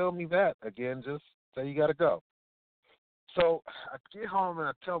never tell me that again. Just say you got to go. So I get home and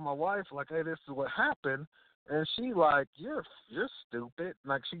I tell my wife, like, hey, this is what happened. And she like, you're stupid.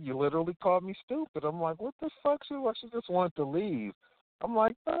 Like, she literally called me stupid. I'm like, what the fuck? She just wanted to leave. I'm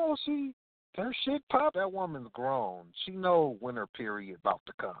like, oh, her shit popped. That woman's grown. She know when her period about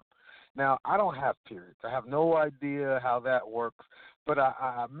to come. Now, I don't have periods. I have no idea how that works. But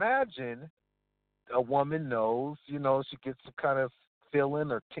I imagine a woman knows, she gets some kind of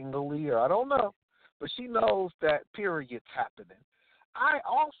feeling or tingly, or I don't know, but she knows that period's happening. I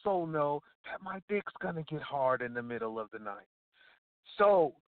also know that my dick's gonna get hard in the middle of the night.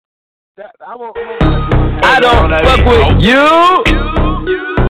 So that I don't fuck with you.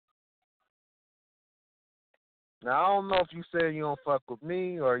 Now I don't know if you say you don't fuck with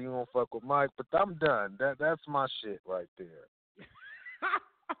me or you don't fuck with Mike, but I'm done. That's my shit right there.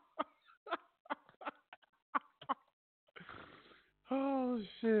 Oh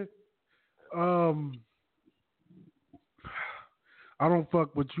shit. I don't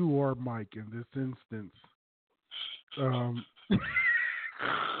fuck with you or Mike in this instance.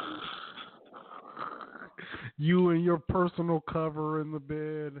 You and your personal cover in the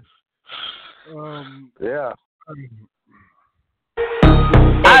bed. Yeah.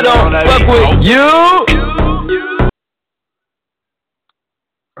 I don't fuck with you.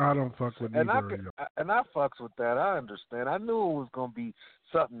 I don't fuck with either. And I fucks with that. I understand. I knew it was gonna be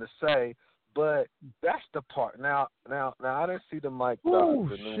something to say, but that's the part. Now I didn't see the Mike doc,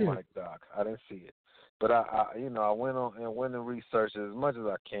 the new Mike doc. I didn't see it, but I went and researched it as much as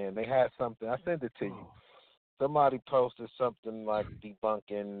I can. They had something. I sent it to you. Somebody posted something like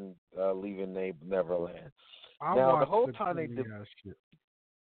debunking Leaving Neverland. Now the whole time they did.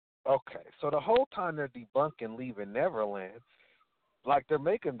 Okay, so the whole time they're debunking Leaving Neverland. Like, they're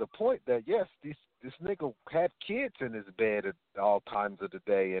making the point that, yes, this nigga had kids in his bed at all times of the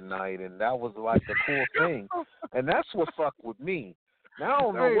day and night, and that was, like, the cool thing. And that's what fucked with me. Now, I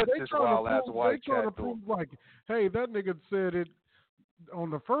don't know what this wild-ass white cat doing. Like, hey, that nigga said it,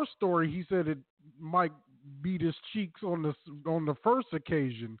 on the first story, he said it Mike beat his cheeks on the first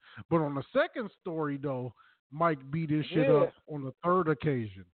occasion. But on the second story, though, Mike beat his shit up on the third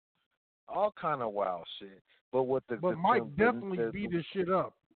occasion. All kind of wild shit. But Mike definitely beat his shit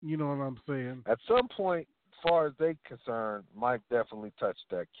up. You know what I'm saying? At some point, as far as they concerned, Mike definitely touched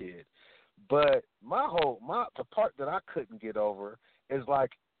that kid. But the part that I couldn't get over is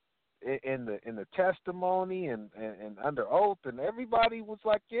like in the testimony and under oath, and everybody was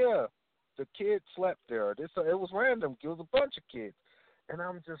like, yeah, the kid slept there. It was random. It was a bunch of kids, and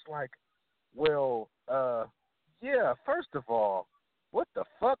I'm just like, well, yeah. First of all, what the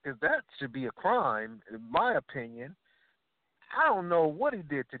fuck is that? Should be a crime, in my opinion. I don't know what he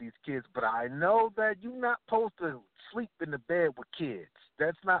did to these kids, but I know that you're not supposed to sleep in the bed with kids.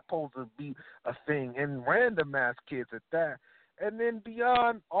 That's not supposed to be a thing, and random-ass kids at that. And then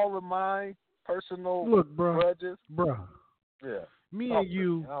beyond all of my personal grudges. Bro. Yeah. Me and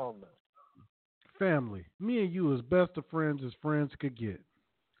you I don't know. family, me and you as best of friends as friends could get.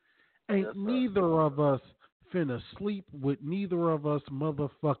 Ain't Yes, sir. neither of us finna sleep with neither of us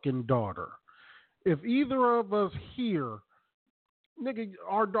motherfucking daughter. If either of us here, nigga,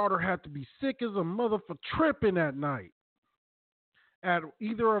 our daughter had to be sick as a mother for tripping at night at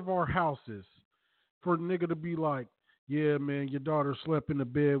either of our houses for nigga to be like, yeah, man, your daughter slept in the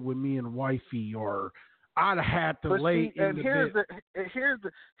bed with me and wifey, or I'd have had to But lay see, in and the here's bed. here's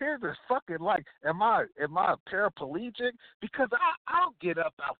the fucking like, am I paraplegic? Because I'll get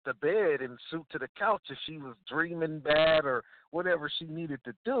up out the bed and shoot to the couch if she was dreaming bad or whatever she needed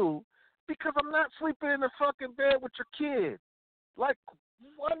to do, because I'm not sleeping in the fucking bed with your kid. Like,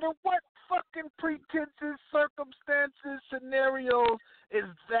 under what fucking pretenses, circumstances, scenarios is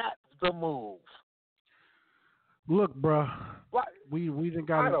that the move? Look, bruh, What? we done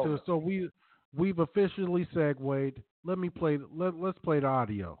got into it, so we've officially segued. Let's play the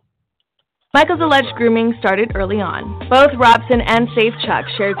audio. Michael's alleged grooming started early on. Both Robson and Safechuck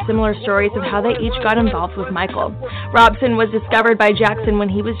shared similar stories of how they each got involved with Michael. Robson was discovered by Jackson when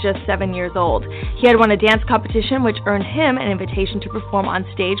he was just 7 years old. He had won a dance competition which earned him an invitation to perform on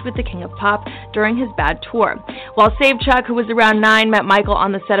stage with the King of Pop during his Bad tour. While Safechuck, who was around 9, met Michael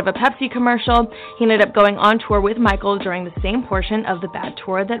on the set of a Pepsi commercial, he ended up going on tour with Michael during the same portion of the Bad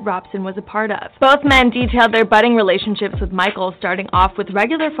tour that Robson was a part of. Both men detailed their budding relationships with Michael, starting off with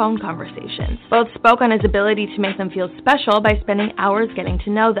regular phone conversations. Both spoke on his ability to make them feel special by spending hours getting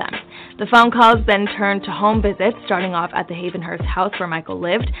to know them. The phone calls then turned to home visits, starting off at the Havenhurst house where Michael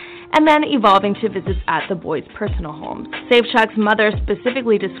lived, and then evolving to visits at the boys' personal homes. Safechuck's mother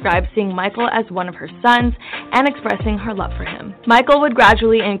specifically described seeing Michael as one of her sons and expressing her love for him. Michael would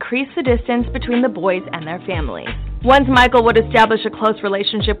gradually increase the distance between the boys and their families. Once Michael would establish a close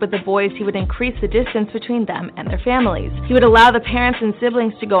relationship with the boys, he would increase the distance between them and their families. He would allow the parents and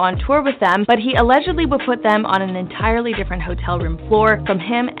siblings to go on tour with them, but he allegedly would put them on an entirely different hotel room floor from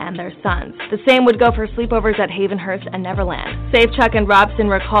him and their sons. The same would go for sleepovers at Havenhurst and Neverland. Safechuck and Robson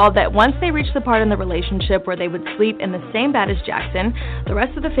recalled that once they reached the part in the relationship where they would sleep in the same bed as Jackson, the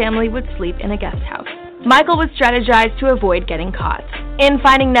rest of the family would sleep in a guest house. Michael would strategize to avoid getting caught. In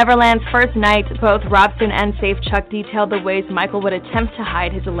Finding Neverland's first night, both Robson and Safechuck detailed the ways Michael would attempt to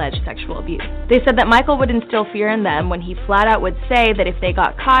hide his alleged sexual abuse. They said that Michael would instill fear in them when he flat out would say that if they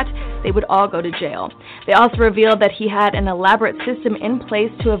got caught, they would all go to jail. They also revealed that he had an elaborate system in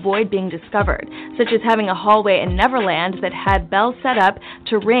place to avoid being discovered, such as having a hallway in Neverland that had bells set up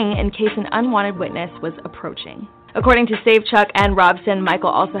to ring in case an unwanted witness was approaching. According to Safechuck and Robson, Michael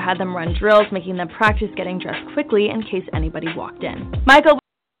also had them run drills, making them practice getting dressed quickly in case anybody walked in. Michael...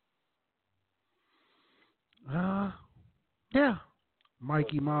 Yeah.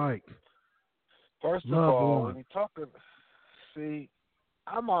 Mikey Mike. First of all, when you talking, see,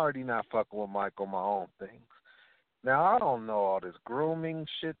 I'm already not fucking with Mike on my own things. Now, I don't know all this grooming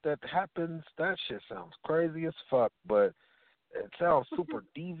shit that happens. That shit sounds crazy as fuck, but it sounds super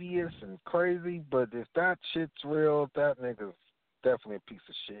devious and crazy, but if that shit's real, that nigga's definitely a piece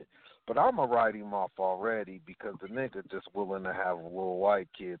of shit. But I'm going to write him off already because the nigga just willing to have a little white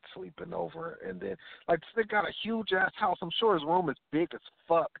kid sleeping over. And then, like, they got a huge-ass house. I'm sure his room is big as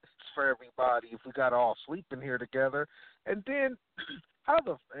fuck for everybody if we got all sleeping here together. And then,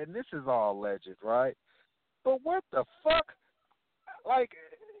 and this is all alleged, right? But what the fuck? Like,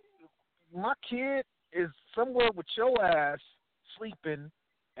 my kid is somewhere with your ass sleeping,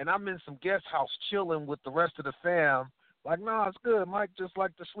 and I'm in some guest house chilling with the rest of the fam. Like, nah, it's good. Mike just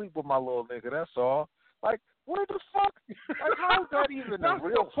like to sleep with my little nigga, that's all. Like, what the fuck? Like, how is that even a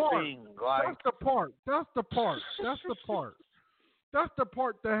real thing? Like, That's the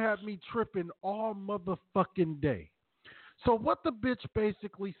part that had me tripping all motherfucking day. So what the bitch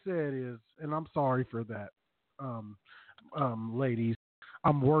basically said is, and I'm sorry for that, ladies,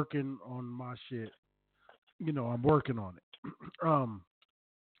 I'm working on my shit. You know, I'm working on it.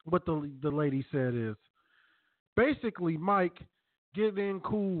 What the lady said is, basically, Mike, get in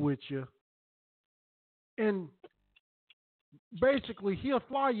cool with you, and basically he'll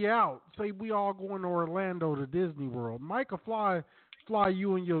fly you out. Say we all going to Orlando to Disney World. Mike will fly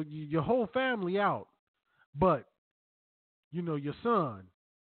you and your whole family out, but you know your son,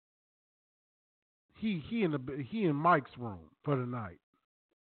 he in Mike's room for the night.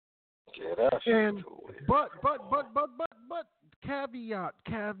 yeah, that's And but caveat,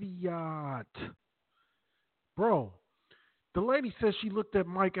 bro. The lady says she looked at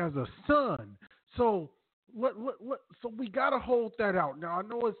Mike as a son. So so we gotta hold that out. Now I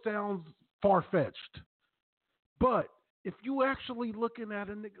know it sounds far fetched, but if you actually looking at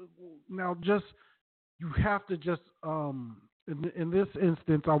a nigga, now just you have to just in this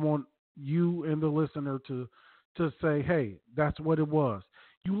instance, I want you and the listener to say, hey, that's what it was.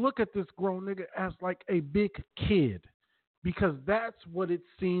 You look at this grown nigga as like a big kid, because that's what it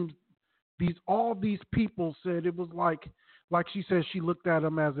seems. All these people said it was like she said, she looked at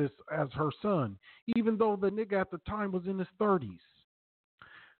him as her son, even though the nigga at the time was in his 30s.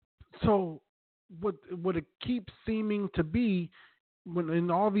 So what it keeps seeming to be, when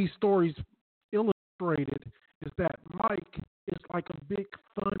in all these stories illustrated, is that Mike is like a big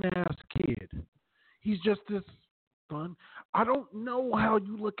fun ass kid. He's just this fun. I don't know how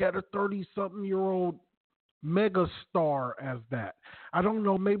you look at a 30-something-year-old mega star as that. I don't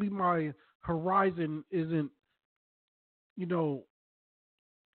know. Maybe my horizon isn't,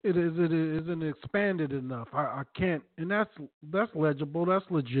 it isn't expanded enough. I can't, and that's legible. That's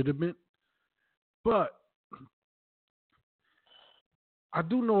legitimate. But I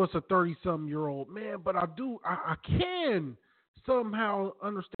do know it's a 30-something-year-old man. But I can somehow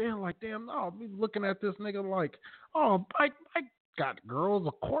understand, like, damn, no, I'll be looking at this nigga like, oh, I got girls.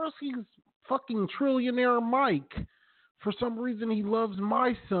 Of course he's fucking trillionaire Mike. For some reason he loves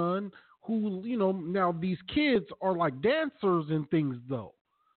my son, who, now these kids are like dancers and things though.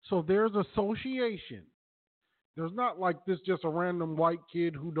 So there's association. There's not like this just a random white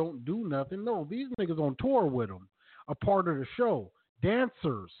kid who don't do nothing. No, these niggas on tour with him, a part of the show,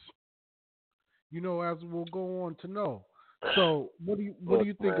 dancers. As we'll go on to know. So what do you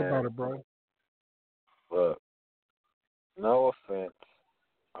think about it, bro? Look, no offense,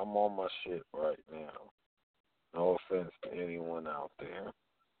 I'm on my shit right now. No offense to anyone out there.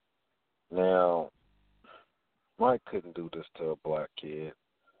 Now, Mike couldn't do this to a black kid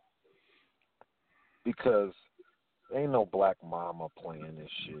because ain't no black mama playing this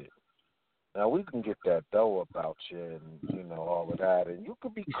shit. Now, we can get that dough about you and, all of that, and you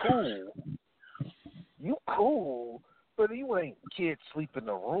could be cool. You cool, but you ain't kid sleep in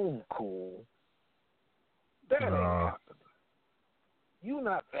the room cool. That ain't happening. You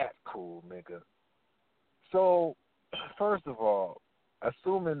not that cool, nigga. So, first of all,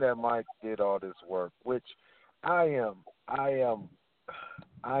 assuming that Mike did all this work, which I am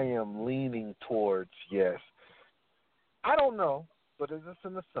leaning towards yes. I don't know, but it's just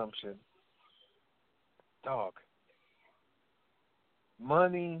an assumption. Dog.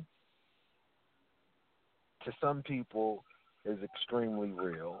 Money to some people is extremely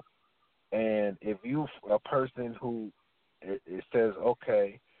real. And if you a person who it says,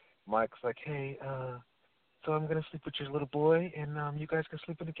 okay, Mike's like, hey, so I'm going to sleep with your little boy, and you guys can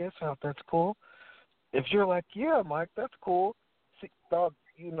sleep in the guest house. That's cool. If you're like, yeah, Mike, that's cool. See, dog,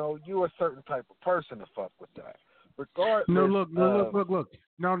 you're a certain type of person to fuck with that. Regardless. No, look.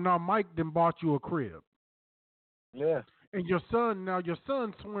 Now, Mike then bought you a crib. Yeah. And your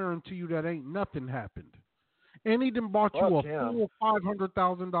son's swearing to you that ain't nothing happened. And he done bought you a full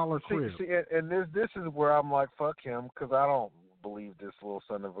 $500,000 crib. See, and this is where I'm like, fuck him, because I don't believe this little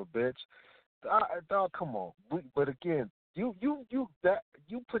son of a bitch. Dog, come on. But again, you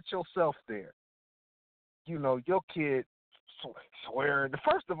put yourself there. Your kid swearing.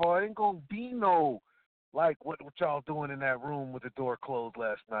 First of all, it ain't gonna be no like what y'all doing in that room with the door closed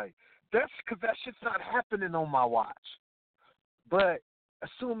last night. That's because that shit's not happening on my watch. But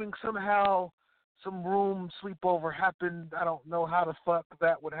assuming somehow some room sleepover happened, I don't know how the fuck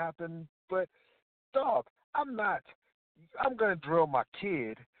that would happen. But dog, I'm gonna drill my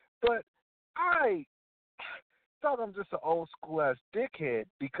kid, but I'm just an old school ass dickhead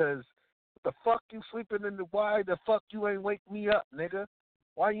because the fuck you sleeping in why the fuck you ain't wake me up, nigga?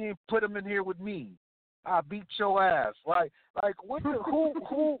 Why you ain't put him in here with me? I'll beat your ass. Like what the,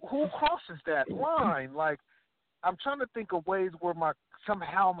 who crosses that line? Like, I'm trying to think of ways where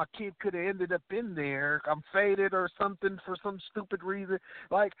somehow my kid could have ended up in there. I'm faded or something for some stupid reason.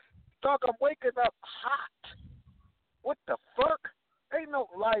 Like, dog, I'm waking up hot. What the fuck? Ain't no,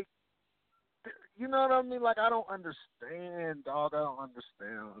 like, you know what I mean? Like, I don't understand, dog. I don't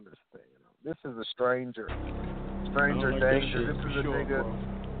understand. This is a stranger danger. This is a nigga.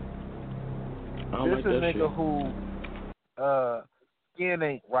 This is a nigga who skin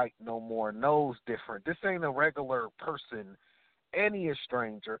ain't right no more, nose different. This ain't a regular person. And he a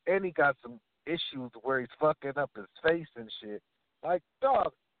stranger. And he got some issues where he's fucking up his face and shit. Like,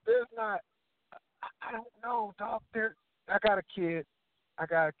 dog, there's not, I don't know, dog. I got a kid.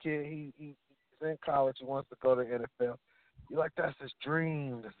 He's in college. He wants to go to the NFL. You're like, that's his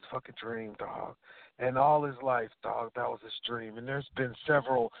dream. That's his fucking dream, dog. And all his life, dog, that was his dream. And there's been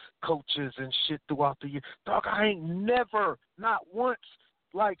several coaches and shit throughout the year. Dog, I ain't never, not once,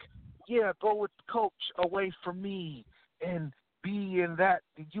 like, yeah, go with the coach away from me and be in that,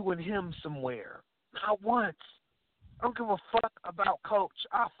 you and him somewhere. Not once. I don't give a fuck about Coach.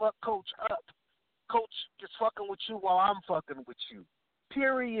 I fuck Coach up. Coach is fucking with you while I'm fucking with you.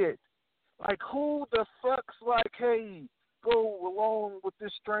 Period. Like, who the fuck's like, hey, go alone with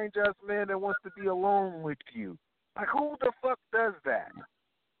this strange-ass man that wants to be alone with you? Like, who the fuck does that?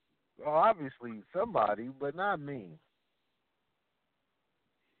 Well, obviously somebody, but not me.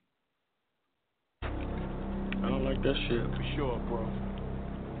 I don't like that shit. For sure, bro.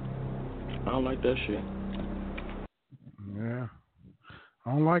 I don't like that shit. Yeah.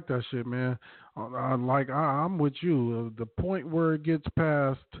 I don't like that shit, man. I'm with you. The point where it gets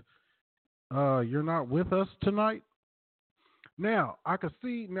past, you're not with us tonight. Now, I can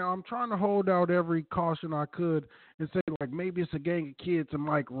see, I'm trying to hold out every caution I could and say, like, maybe it's a gang of kids in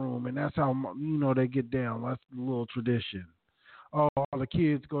Mike room, and that's how, they get down. That's the little tradition. Oh, all the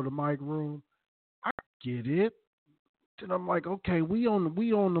kids go to Mike room. I get it. Then I'm like, okay, we on the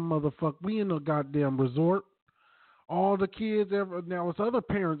motherfucker. We in the goddamn resort. All the kids now it's other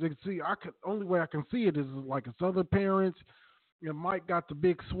parents. They can see. Only way I can see it is like it's other parents. And Mike got the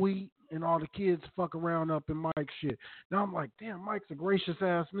big suite, and all the kids fuck around up in Mike's shit. Now I'm like, damn, Mike's a gracious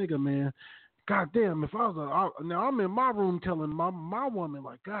ass nigga, man. God damn, if I was now I'm in my room telling my woman,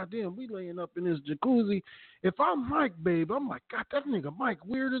 like, God damn, we laying up in this jacuzzi. If I'm Mike, babe, I'm like, God, that nigga Mike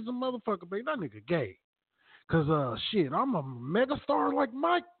weird as a motherfucker, babe. That nigga gay. Cause shit, I'm a megastar like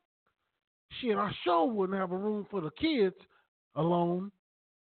Mike. Shit, I sure wouldn't have a room for the kids alone.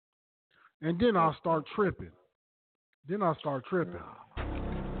 And then I'll start tripping. I don't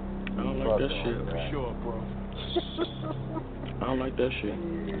like that shit for sure, bro. I don't like that shit.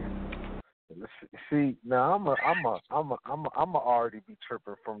 See, now I'm already be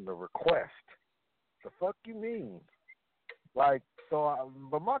tripping from the request. The fuck you mean? Like, so, I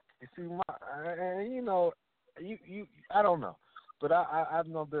don't know, but I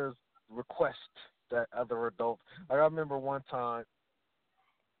know there's requests that other adults. Like, I remember one time,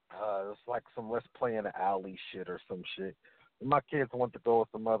 it was like some let's play in the alley shit or some shit. My kids want to go with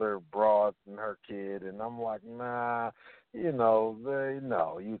some other broad and her kid, and I'm like, nah, no,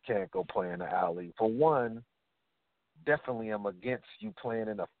 you can't go play in the alley. For one, definitely I'm against you playing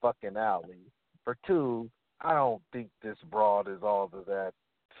in a fucking alley. For two, I don't think this broad is all of that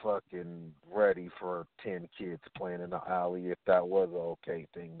fucking ready for 10 kids playing in the alley if that was an okay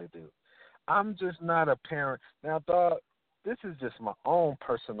thing to do. I'm just not a parent. Now, dog, this is just my own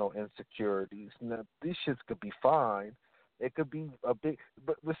personal insecurities. Now, these shits could be fine. It could be a big,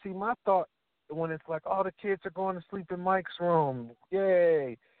 but see, my thought when it's like, oh, the kids are going to sleep in Mike's room,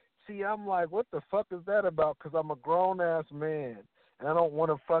 yay. See, I'm like, what the fuck is that about? Because I'm a grown-ass man, and I don't want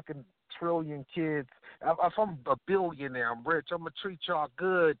a fucking trillion kids. If I'm a billionaire, I'm rich, I'm going to treat y'all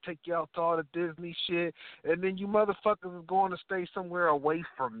good, take you out to all the Disney shit, and then you motherfuckers are going to stay somewhere away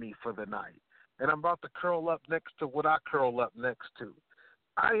from me for the night. And I'm about to curl up next to what I curl up next to.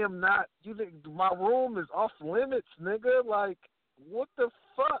 I am not, you think my room is off limits, nigga? Like, what the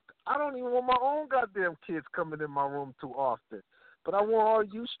fuck? I don't even want my own goddamn kids coming in my room too often. But I want all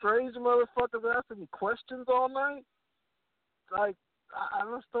you strange motherfuckers asking me questions all night? Like, I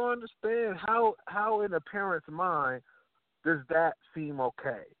just don't understand how in a parent's mind does that seem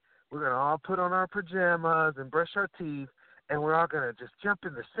okay? We're going to all put on our pajamas and brush our teeth, and we're all going to just jump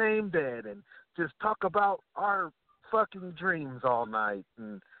in the same bed and just talk about our fucking dreams all night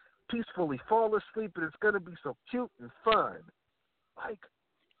and peacefully fall asleep, and it's going to be so cute and fun. Like,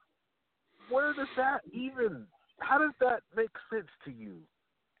 where does that even, how does that make sense to you?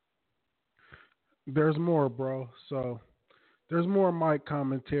 There's more, bro. So there's more Mike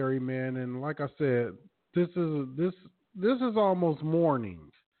commentary, man, and like I said, this is almost mourning.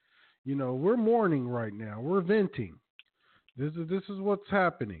 We're mourning right now. We're venting. This is what's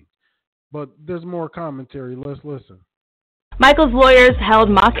happening. But there's more commentary. Let's listen. Michael's lawyers held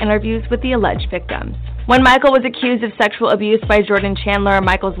mock interviews with the alleged victims. When Michael was accused of sexual abuse by Jordan Chandler,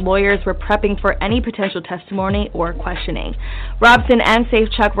 Michael's lawyers were prepping for any potential testimony or questioning. Robson and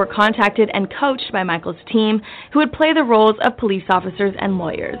Safechuck were contacted and coached by Michael's team, who would play the roles of police officers and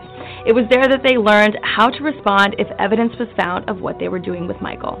lawyers. It was there that they learned how to respond if evidence was found of what they were doing with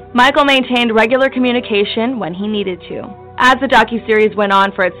Michael. Michael maintained regular communication when he needed to. As the docuseries went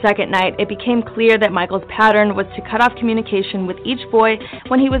on for its second night, it became clear that Michael's pattern was to cut off communication with each boy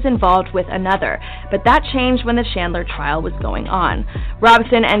when he was involved with another. But that changed when the Chandler trial was going on.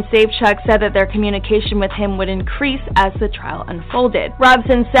 Robson and Safechuck said that their communication with him would increase as the trial unfolded.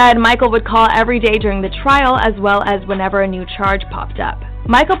 Robson said Michael would call every day during the trial as well as whenever a new charge popped up.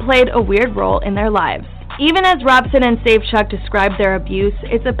 Michael played a weird role in their lives. Even as Robson and Safe Chuck describe their abuse,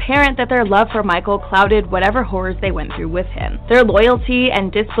 it's apparent that their love for Michael clouded whatever horrors they went through with him. Their loyalty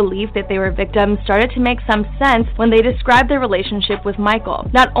and disbelief that they were victims started to make some sense when they described their relationship with Michael.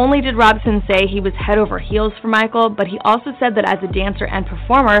 Not only did Robson say he was head over heels for Michael, but he also said that as a dancer and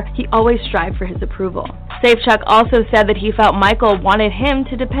performer, he always strived for his approval. Safe Chuck also said that he felt Michael wanted him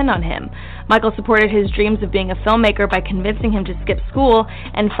to depend on him. Michael supported his dreams of being a filmmaker by convincing him to skip school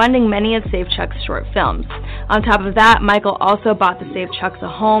and funding many of Safe Chuck's short films. On top of that, Michael also bought the Safe Chucks a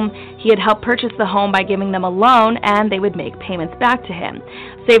home. He had helped purchase the home by giving them a loan, and they would make payments back to him.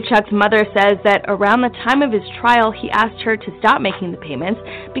 Safe Chuck's mother says that around the time of his trial, he asked her to stop making the payments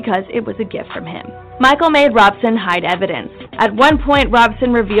because it was a gift from him. Michael made Robson hide evidence. At one point,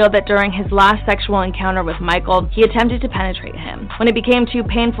 Robson revealed that during his last sexual encounter with Michael, he attempted to penetrate him. When it became too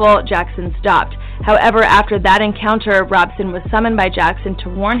painful, Jackson stopped. However, after that encounter, Robson was summoned by Jackson to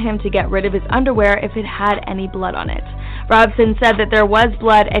warn him to get rid of his underwear if it had any blood on it. Robson said that there was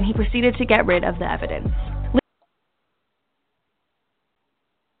blood, and he proceeded to get rid of the evidence.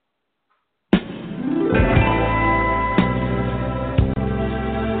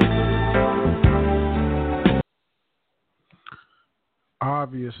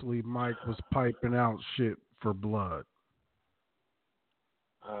 Obviously, Mike was piping out shit for blood.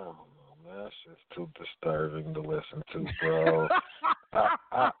 I don't know, man. That's just too disturbing to listen to, bro.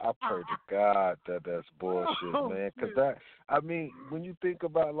 I pray to God that that's bullshit, man. Because when you think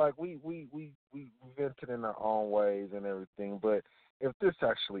about, like, we vented in our own ways and everything, but if this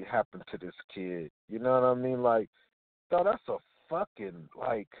actually happened to this kid, you know what I mean? Like, so that's a fucking,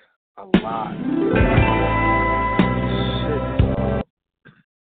 like, a lot. Shit, dog.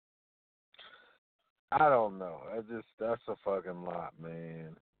 I don't know. That's a fucking lot,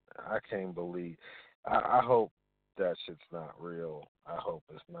 man. I can't believe. I hope that shit's not real. I hope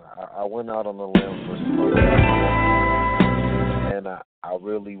it's not. I went out on a limb for Smollett, and I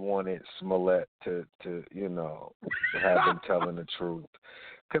really wanted Smollett to have been telling the truth.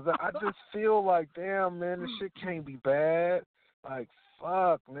 Because I just feel like, damn, man, this shit can't be bad. Like,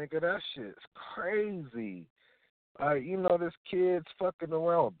 fuck, nigga, that shit's crazy. This kid's fucking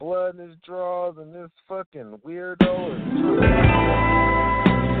around with blood in his drawers, and this fucking weirdo is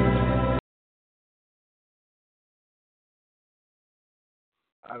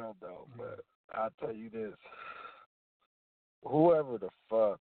I don't know, but I'll tell you this. Whoever the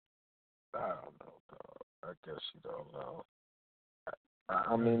fuck, I don't know, dog. I guess you don't know.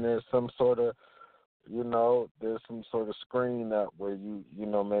 I mean, there's some sort of, there's some sort of screen up where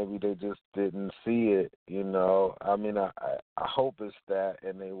maybe they just didn't see it, I mean, I hope it's that,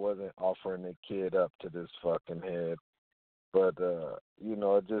 and they wasn't offering the kid up to this fucking head. But,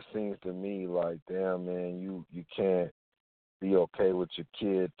 it just seems to me like, damn, man, you can't be okay with your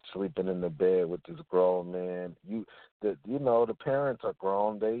kid sleeping in the bed with this grown man. The parents are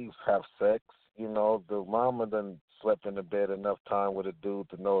grown. They have sex. The mama done slept in the bed enough time with a dude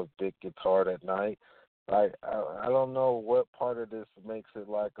to know his dick gets hard at night. Like, I don't know what part of this makes it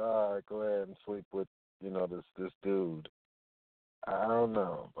like, all right, go ahead and sleep with, this dude. I don't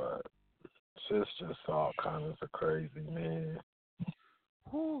know, but it's just all kinds of crazy, man.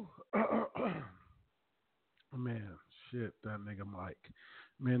 Man, shit, that nigga Mike.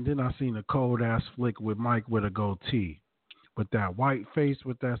 Man, then I seen a cold ass flick with Mike with a goatee, with that white face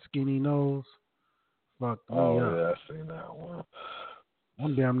with that skinny nose. Fucked me up. Oh yeah, I seen that one.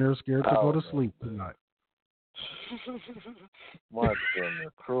 I'm damn near scared to go to sleep tonight. Mike's getting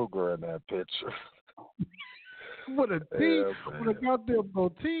a Kruger in that picture. With a T, with a goddamn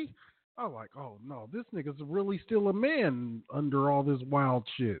goatee. I'm like, oh no, this nigga's really still a man under all this wild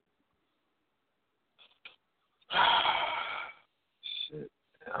shit. Shit,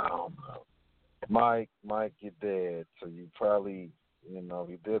 I don't know. Mike, you're dead, so you probably,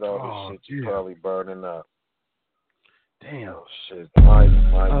 you did all this shit, you probably burning up. Damn. Oh, shit, Mike.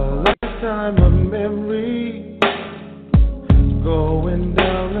 A lifetime of memory going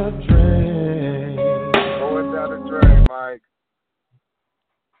down the drain. Going down the drain, Mike.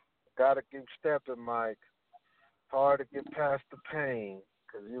 Gotta keep stepping, Mike. Hard to get past the pain,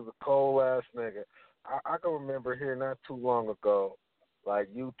 because you're a cold-ass nigga. I can remember here not too long ago, like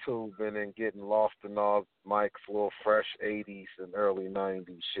YouTubing and getting lost in all Mike's little fresh 80s and early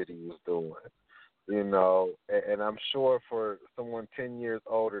 90s shit he was doing. And I'm sure for someone 10 years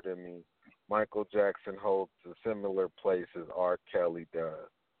older than me, Michael Jackson holds a similar place as R. Kelly does.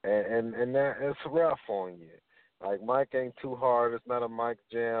 And that it's rough on you. Like, Mike ain't too hard. It's not a Mike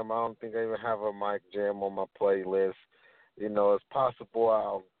jam. I don't think I even have a Mike jam on my playlist. It's possible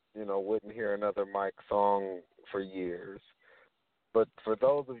I'll, wouldn't hear another Mike song for years. But for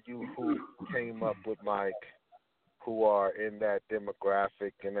those of you who came up with Mike, who are in that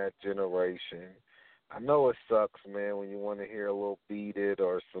demographic, in that generation, I know it sucks, man, when you want to hear a little Beat It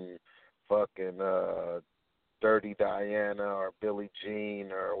or some fucking Dirty Diana or Billie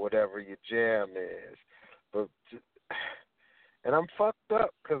Jean or whatever your jam is. But and I'm fucked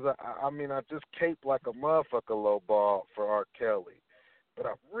up because, I mean, I just caped like a motherfucker low ball for R. Kelly. But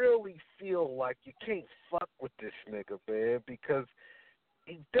I really feel like you can't fuck with this nigga, man, because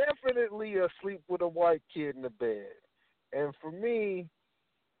he's definitely asleep with a white kid in the bed. And for me,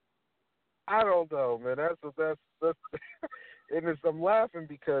 I don't know, man. That's and I'm laughing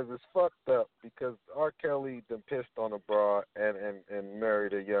because it's fucked up because R. Kelly done pissed on a broad and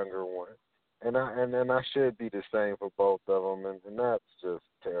married a younger one. And I should be the same for both of them, and that's just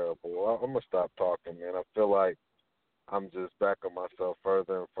terrible. I'm gonna stop talking, man. I feel like I'm just backing myself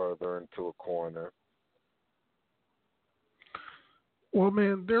further and further into a corner. Well,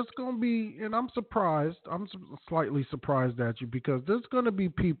 man, there's going to be, and I'm surprised, I'm slightly surprised at you because there's going to be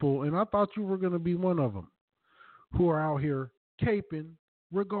people, and I thought you were going to be one of them, who are out here caping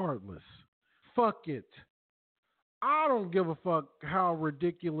regardless. Fuck it. I don't give a fuck how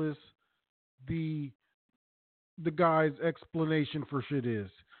ridiculous the guy's explanation for shit is.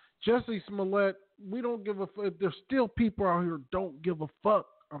 Jesse Smollett, we don't give a fuck. There's still people out here who don't give a fuck.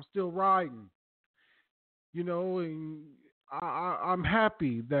 I'm still riding. You know, and I'm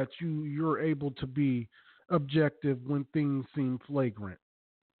happy that you're able to be objective when things seem flagrant.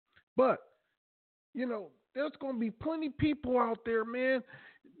 But, you know, there's going to be plenty of people out there, man,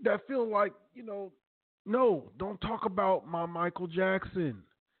 that feel like, you know, no, don't talk about my Michael Jackson.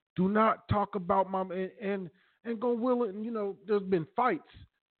 Do not talk about my and go will it. And, you know, there's been fights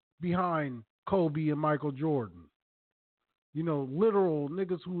behind Kobe and Michael Jordan. You know, literal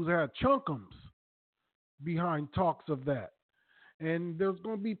niggas who's had chunkums behind talks of that. And there's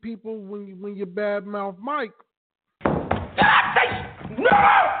going to be people when you badmouth Mike. Did I say no?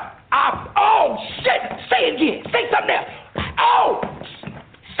 Oh shit! Say it again. Say something else. Oh,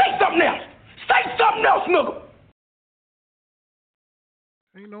 say something else. Say something else, nigga.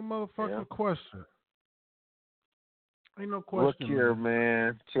 Ain't no motherfucking question. Ain't no question. Look here,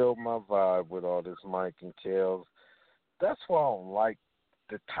 man. Kill my vibe with all this Mike and Kells. That's why I don't like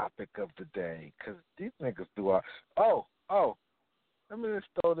the topic of the day, because these niggas do our... Oh. Let me just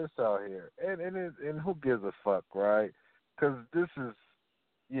throw this out here. And who gives a fuck, right? Because this is,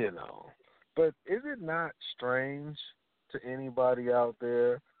 you know. But is it not strange to anybody out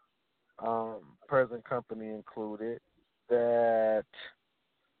there, present company included, that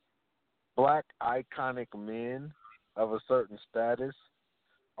black iconic men of a certain status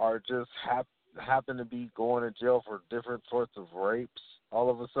are just happen to be going to jail for different sorts of rapes all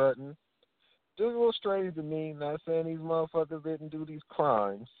of a sudden? Just a little strange to me. Not saying these motherfuckers didn't do these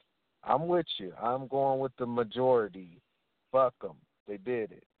crimes. I'm with you. I'm going with the majority. Fuck them. They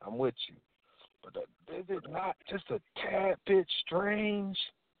did it. I'm with you. But is it not just a tad bit strange?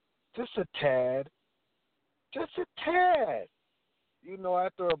 Just a tad. Just a tad. You know,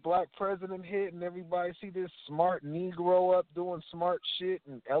 after a black president hit and everybody see this smart Negro up doing smart shit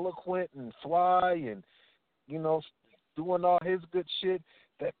and eloquent and fly and, you know, doing all his good shit,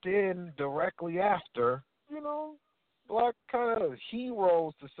 that then directly after, you know, black kind of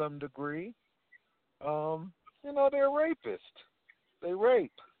heroes to some degree, you know, they're rapists. They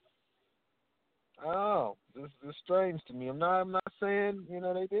rape. Oh, this is strange to me. I'm not saying, you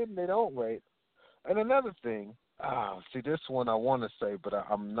know, they didn't. They don't rape. And another thing, see, this one I want to say, but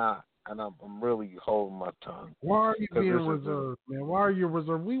I'm not, and I'm really holding my tongue. Why are you being reserved, man? Why are you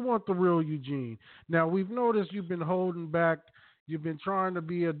reserved? We want the real Eugene. Now, we've noticed you've been holding back. You've been trying to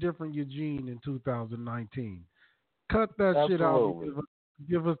be a different Eugene in 2019. Cut that Absolutely. shit out.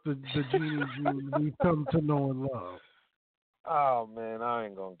 Give us the Gene we've come to know and love. Oh, man, I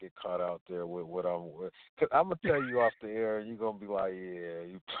ain't going to get caught out there with what I'm with. Cause I'm going to tell you off the air, and you're going to be like, yeah,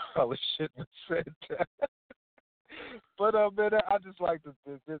 you probably shouldn't have said that. But, man, I just like to,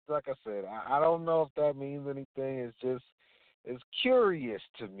 just like I said, I don't know if that means anything. It's curious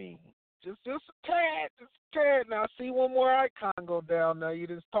to me. Just a tad. Now, see one more icon go down. Now, you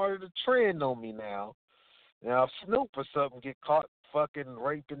just started a trend on me now. Now, if Snoop or something get caught fucking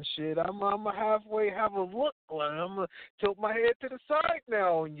raping shit, I'm halfway have a look. I'm going to tilt my head to the side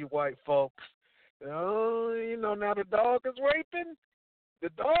now on you white folks. You know, now the dog is raping. The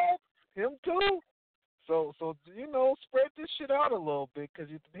dog, him too. So you know, spread this shit out a little bit, because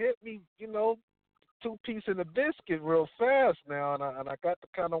you hit me, you know, 2 pieces in a biscuit real fast now, and I got to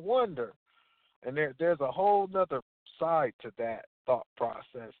kind of wonder. And there's a whole nother side to that thought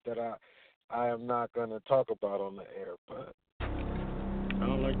process that I am not going to talk about on the air. But I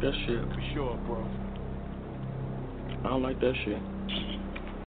don't like that shit. For sure, bro. I don't like that shit.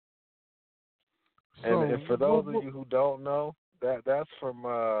 And for those of you who don't know, that's from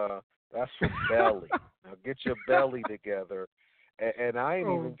Belly. Now get your belly together. And I ain't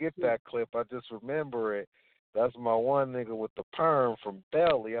even get that clip. I just remember it. That's my one nigga with the perm from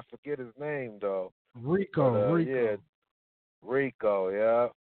Belly. I forget his name though. Rico. Yeah. Rico, yeah.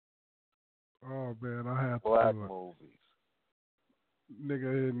 Oh man, I have Black to do it. movies.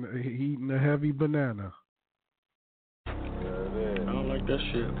 Nigga eating a heavy banana. There it is. I don't like that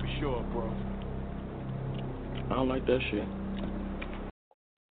shit. For sure, bro. I don't like that shit.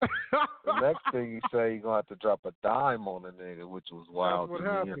 The next thing you say, you're going to have to drop a dime on a nigga, which was wild to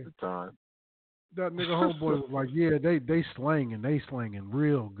me at the time. That nigga homeboy was like, yeah, they slanging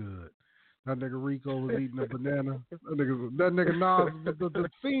real good. That nigga Rico was eating a banana. That nigga Nas, the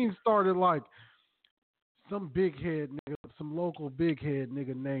scene started like some big head nigga, some local big head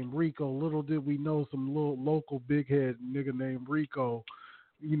nigga named Rico. Little did we know some little local big head nigga named Rico,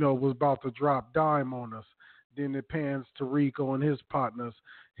 was about to drop dime on us. Then it pans to Rico and his partners.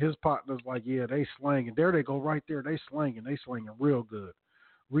 His partners like, yeah, they slanging. There they go right there. They slanging real good.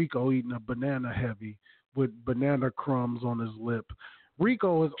 Rico eating a banana heavy with banana crumbs on his lip.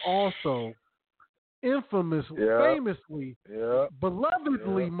 Rico is also famously,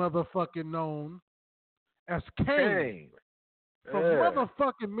 belovedly motherfucking known as Kane from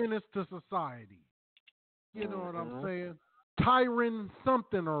motherfucking Menace to Society. You know what I'm saying? Tyron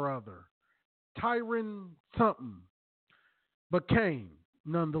something or other. Tyron something. But Kane,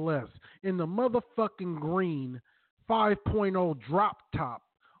 nonetheless, in the motherfucking green 5.0 drop top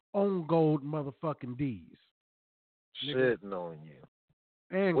on gold motherfucking D's. Shitting on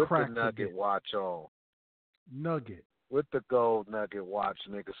you. And with crack the Nugget watch on. Nugget. With the gold Nugget watch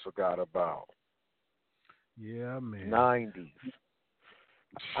niggas forgot about. Yeah, man. 90s.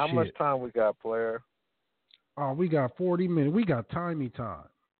 How much time we got, player? Oh, we got 40 minutes. We got timey time.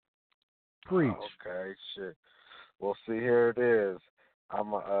 Preach. Okay, shit. Well, see, here it is.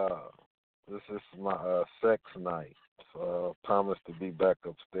 This is my sex night. So I promise to be back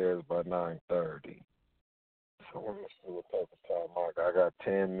upstairs by 9:30. So let me see what type of time I got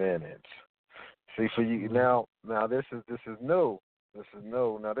 10 minutes. See, for you now this is new. This is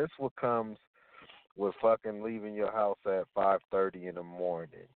new. Now this what comes with fucking leaving your house at 5:30 in the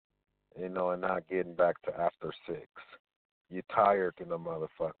morning, and not getting back to after 6. You're tired in the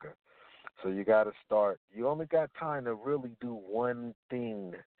motherfucker. So you got to start. You only got time to really do one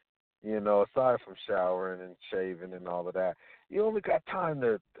thing, aside from showering and shaving and all of that. You only got time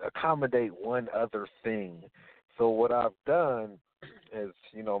to accommodate one other thing. So what I've done is,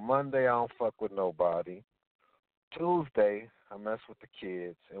 Monday I don't fuck with nobody. Tuesday I mess with the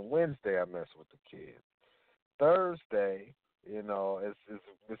kids, and Wednesday I mess with the kids. Thursday,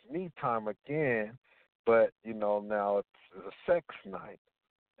 it's me time again, but now it's a sex night.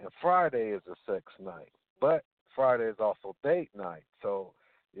 And Friday is a sex night, but Friday is also date night. So,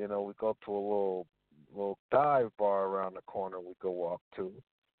 we go to a little dive bar around the corner we go walk to,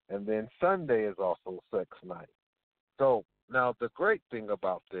 and then Sunday is also sex night. So now the great thing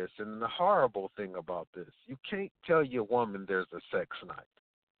about this and the horrible thing about this, you can't tell your woman there's a sex night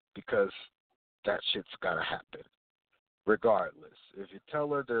because that shit's gotta happen. Regardless, if you tell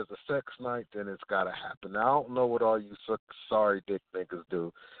her there's a sex night, then it's got to happen. Now, I don't know what all you sorry dick niggas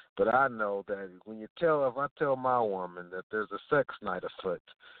do, but I know that if I tell my woman that there's a sex night afoot,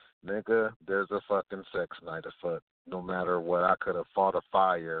 nigga, there's a fucking sex night afoot. No matter what, I could have fought a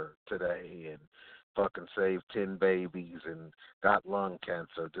fire today and fucking saved 10 babies and got lung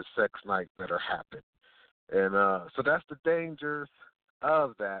cancer. The sex night better happen. And so that's the dangers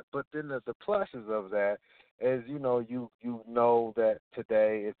of that. But then the pluses of that is, you know that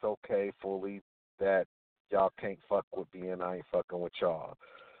today it's okay fully that y'all can't fuck with me and I ain't fucking with y'all.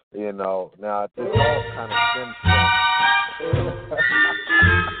 Now this all kind of stems from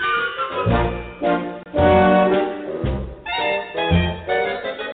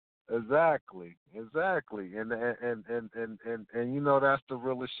Exactly. And that's the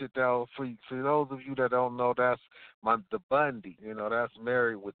realest shit down for those of you that don't know, that's the Bundy. That's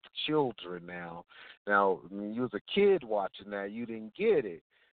married with children now. Now, when you was a kid watching that, you didn't get it.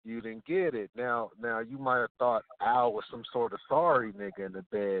 Now you might have thought Al was some sort of sorry nigga in the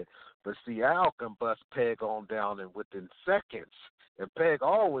bed, but see, Al can bust Peg on down and within seconds. And Peg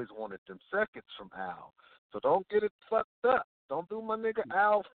always wanted them seconds from Al. So don't get it fucked up. Don't do my nigga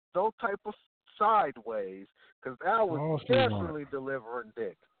Al those type of sideways, because Al was definitely delivering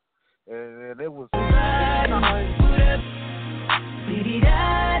dick. And it was...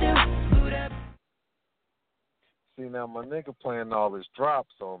 See, now my nigga playing all his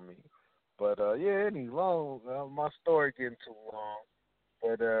drops on me. But yeah, any long my story getting too long.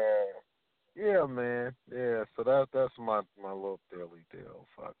 But yeah, man. Yeah, so that's my little daily deal.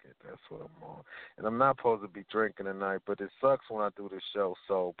 Fuck it. That's what I'm on. And I'm not supposed to be drinking tonight, but it sucks when I do this show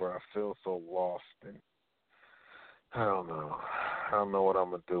sober. I feel so lost and I don't know. I don't know what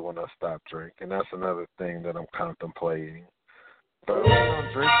I'm going to do when I stop drinking. That's another thing that I'm contemplating. But I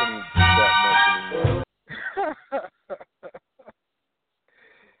don't drink that much anymore.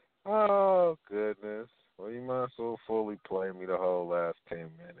 Oh, goodness. Well, you might as well fully play me the whole last 10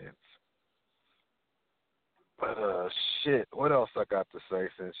 minutes. But, shit, what else I got to say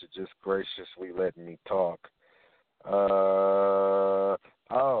since you're just graciously letting me talk? So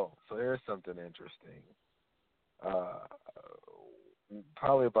here's something interesting.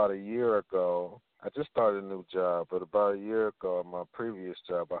 Probably about a year ago, I just started a new job, but about a year ago at my previous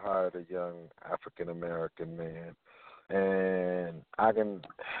job, I hired a young African-American man. And I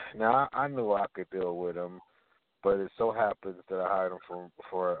knew I could deal with him, but it so happens that I hired him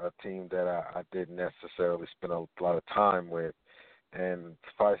for a team that I didn't necessarily spend a lot of time with, and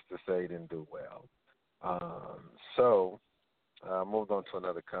suffice to say, he didn't do well. So I moved on to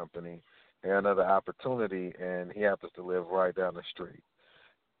another company and another opportunity, and he happens to live right down the street.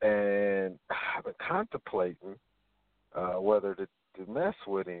 And I've been contemplating whether to mess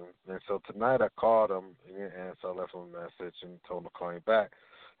with him. And so tonight I called him, and so I left him a message and told him to call me back.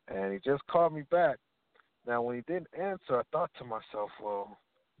 And he just called me back. Now, when he didn't answer, I thought to myself, well,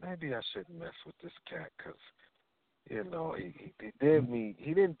 maybe I shouldn't mess with this cat because, you know, he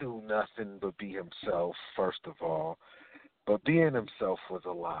didn't do nothing but be himself, first of all. But being himself was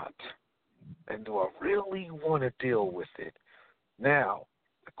a lot. And do I really want to deal with it? Now,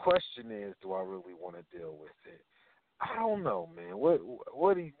 the question is, do I really want to deal with it? I don't know, man.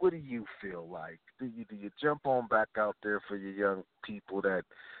 What do you feel like? Do you jump on back out there for your young people that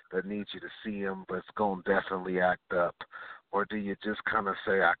need you to see them, but it's going to definitely act up? Or do you just kind of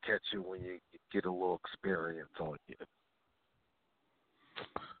say, I'll catch you when you get a little experience on you?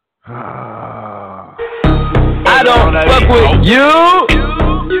 I don't fuck with you.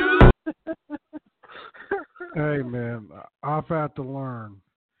 Hey, man, I've had to learn.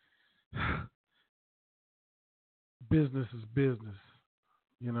 Business is business.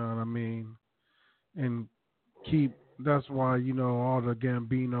 You know what I mean? And that's why, you know, all the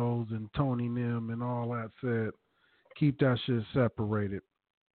Gambinos and Tony Nim and all that said, keep that shit separated.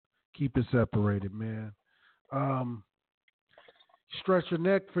 Keep it separated, man. Stretch your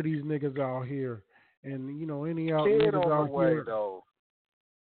neck for these niggas out here. And, you know, any out Kid niggas on out the way, here. though.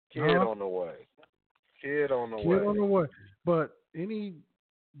 Kid on the way. Kid on the way. But any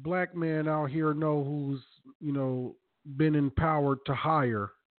black man out here who's, you know, been empowered to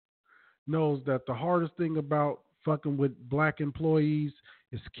hire knows that the hardest thing about fucking with black employees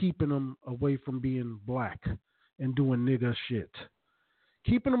is keeping them away from being black and doing nigga shit.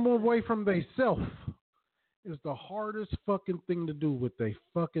 Keeping them away from they self is the hardest fucking thing to do with they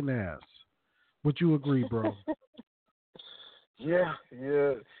fucking ass. Would you agree, bro? Yeah.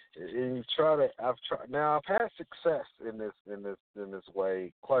 And I've had success in this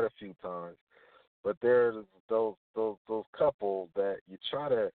way quite a few times, but there's those couple that you try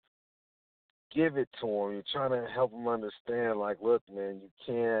to give it to them. You're trying to help them understand, like, look, man, you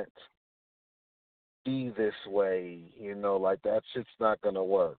can't be this way. You know, like that shit's not gonna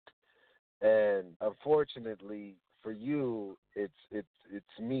work. And unfortunately for you, it's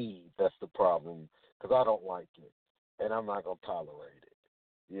me that's the problem because I don't like it, and I'm not gonna tolerate it.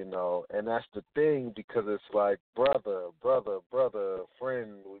 You know, and that's the thing because it's like brother,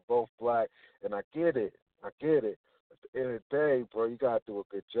 friend, we both black, and I get it. At the end of the day, bro, you gotta do a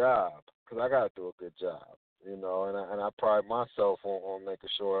good job because I gotta do a good job. You know, and I pride myself on making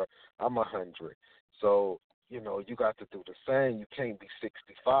sure I'm 100. So, you know, you got to do the same. You can't be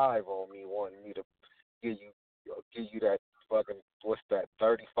 65 on me wanting me to give you that fucking, what's that,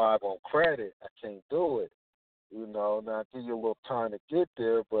 35 on credit. I can't do it. You know, now I give you a little time to get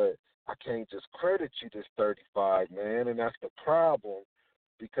there, but I can't just credit you this 35, man, and that's the problem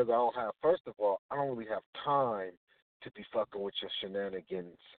because first of all, I don't really have time to be fucking with your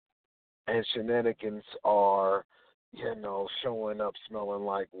shenanigans. And shenanigans are, you know, showing up smelling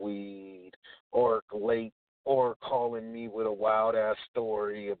like weed or late or calling me with a wild-ass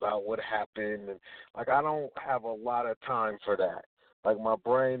story about what happened. And, like, I don't have a lot of time for that. Like, my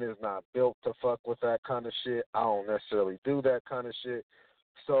brain is not built to fuck with that kind of shit. I don't necessarily do that kind of shit.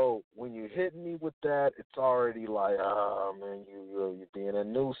 So when you hit me with that, it's already like, man, you're being a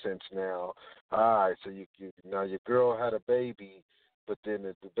nuisance now. All right, so you now your girl had a baby, but then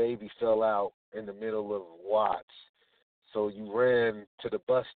the baby fell out in the middle of Watts, So you ran to the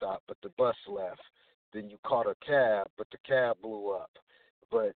bus stop, but the bus left. Then you caught a cab, but the cab blew up.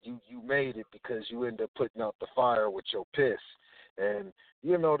 But you made it because you ended up putting out the fire with your piss. And,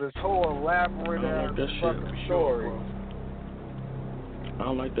 you know, this whole elaborate fucking story. I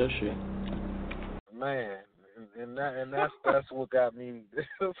don't like that shit. Man, and that's what got me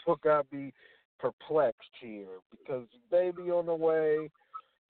that's what got me perplexed here, because baby on the way,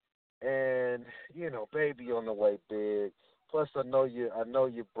 and you know, baby on the way big. Plus I know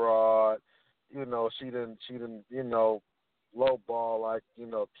you broad, you know, she didn't, you know, low ball, like, you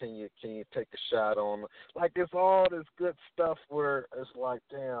know, can you take a shot on her? Like, it's all this good stuff where it's like,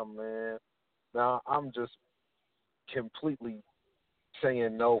 damn, man, now I'm just completely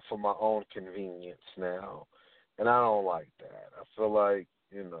saying no for my own convenience now. And I don't like that. I feel like,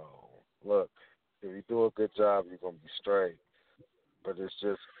 you know, look, if you do a good job, you're going to be straight. But it's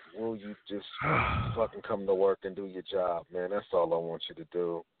just, will you just fucking come to work and do your job, man? That's all I want you to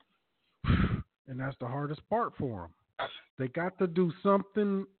do. And that's the hardest part for them. They got to do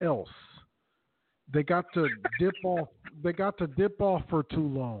something else. They got to dip off. They got to dip off for too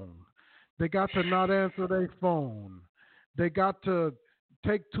long. They got to not answer their phone. They got to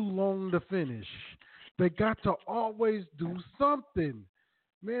take too long to finish. They got to always do something.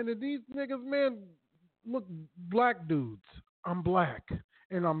 Man, and these niggas, man, look, black dudes. I'm black,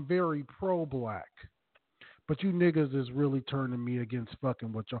 and I'm very pro-black. But you niggas is really turning me against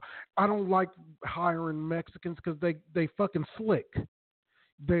fucking with y'all. I don't like hiring Mexicans because they fucking slick.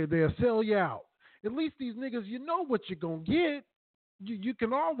 They'll sell you out. At least these niggas, you know what you're going to get. You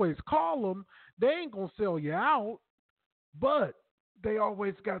can always call them. They ain't going to sell you out. But they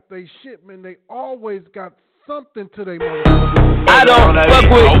always got their shit, man. They always got something to their mother. I don't fuck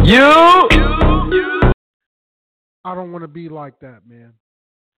with you. I don't want to be like that, man.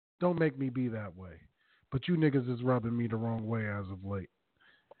 Don't make me be that way. But you niggas is rubbing me the wrong way as of late.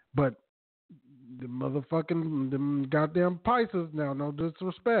 But the motherfucking, them goddamn Pisces now, no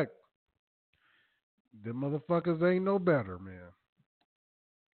disrespect. Them motherfuckers ain't no better, man.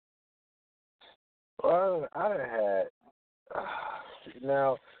 Well, I done had,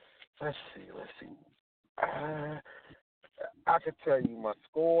 now, let's see. I could tell you my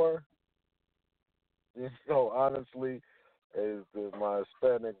score. Just so honestly, is that my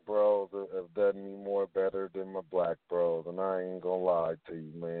Hispanic bros have done me more better than my black bros, and I ain't gonna lie to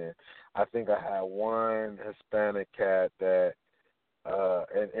you, man. I think I had one Hispanic cat that,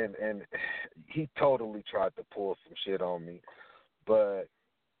 and he totally tried to pull some shit on me, but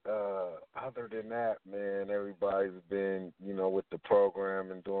other than that, man, everybody's been, you know, with the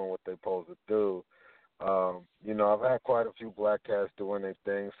program and doing what they're supposed to do. You know, I've had quite a few black cats doing their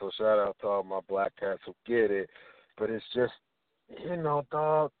thing, so shout out to all my black cats who get it. But it's just, you know,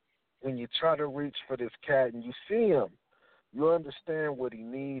 dog, when you try to reach for this cat and you see him, you understand what he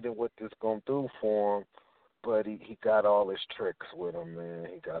need and what this going to do for him, but he got all his tricks with him, man.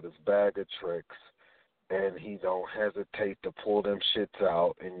 He got his bag of tricks, and he don't hesitate to pull them shits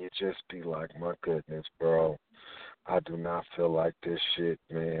out, and you just be like, my goodness, bro. I do not feel like this shit,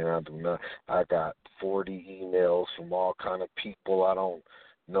 man. I do not. I got 40 emails from all kind of people. I don't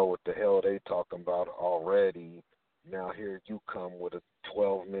know what the hell they talking about already. Now here you come with a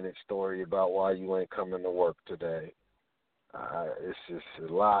 12-minute story about why you ain't coming to work today. It's just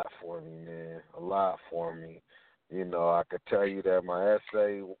a lot for me, man. A lot for me. You know, I could tell you that my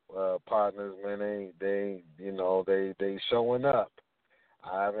essay partners, man, they showing up.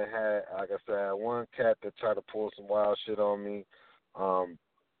 I haven't had, like I said, I had one cat that tried to pull some wild shit on me.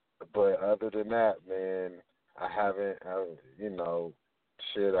 But other than that, man, I haven't, I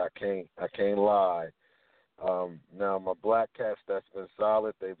can't lie. Now my black cats that's been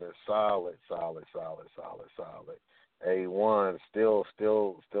solid, they've been solid. A1, still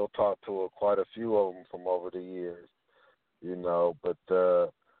talk to quite a few of them from over the years, you know. But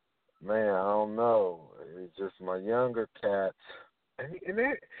man, I don't know. It's just my younger cats. And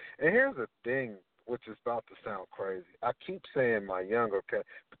here's the thing, which is about to sound crazy. I keep saying my younger cat,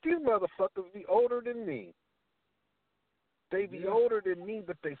 but these motherfuckers be older than me. They be older than me,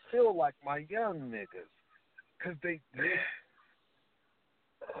 but they feel like my young niggas. Because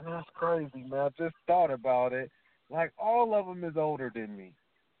and that's crazy, man. I just thought about it. Like, all of them is older than me.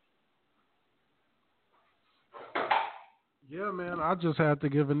 Yeah, man, I just had to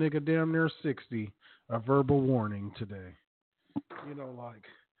give a nigga damn near 60 a verbal warning today. You know, like,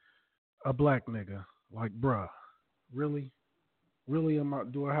 a black nigga. Like, bruh, really? Really,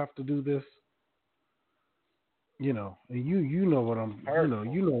 do I have to do this? You know, and you know what I'm,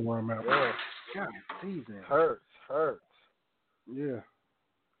 you know where I'm at. Yeah. God, Jesus. Hurts. Yeah.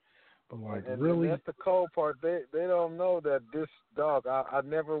 But like, and really? that's the cold part. They don't know that this dog. I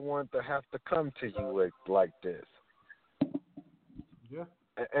never want to have to come to you like this. Yeah.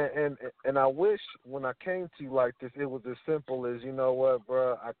 And I wish when I came to you like this, it was as simple as, you know what,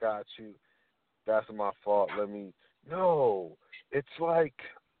 bro, I got you. That's my fault. No, it's like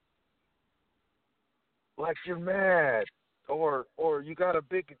you're mad or you got a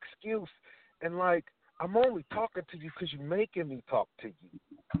big excuse, and like I'm only talking to you because you're making me talk to you.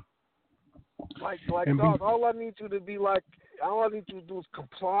 Like dog, all I need you to do is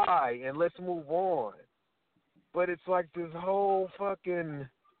comply and let's move on. But it's like this whole fucking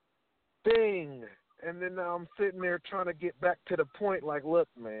thing, and then now I'm sitting there trying to get back to the point. Like, look,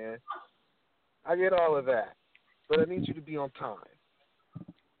 man, I get all of that, but I need you to be on time.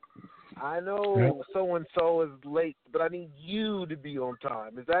 I know so and so is late, but I need you to be on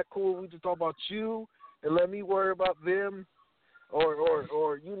time. Is that cool? We just talk about you and let me worry about them.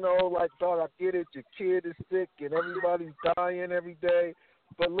 Or you know, like, dog, I get it, your kid is sick and everybody's dying every day.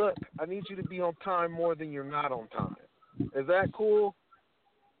 But look, I need you to be on time more than you're not on time. Is that cool?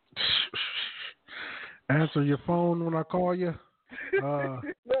 Answer your phone when I call you. No,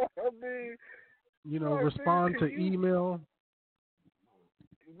 I mean, respond to email.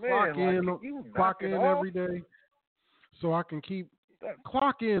 Man, clock in every day, so I can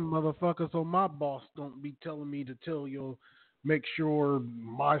clock in, motherfucker. So my boss don't be telling me to tell you. Make sure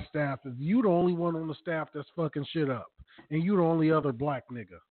my staff is you the only one on the staff that's fucking shit up, and you the only other black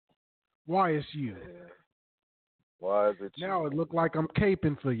nigga. Why is you? Why is it now? It look like I'm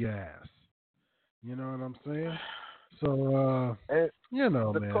caping for your ass. You know what I'm saying? So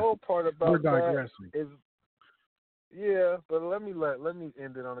the man. cold part about we're digressing. that is, yeah, but let me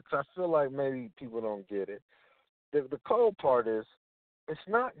end it on it because I feel like maybe people don't get it. The cold part is it's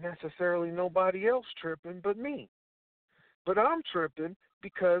not necessarily nobody else tripping but me. But I'm tripping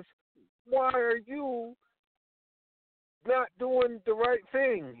because why are you not doing the right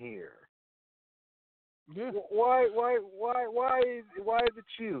thing here? Yeah. Why is it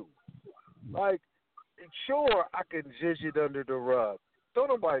you? Like, sure, I can zhuzh it under the rug. Don't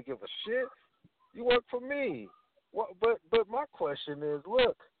nobody give a shit. You work for me. But my question is,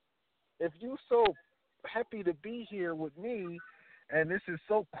 look, if you so happy to be here with me, and this is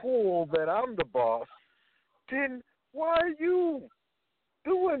so cool that I'm the boss, then why are you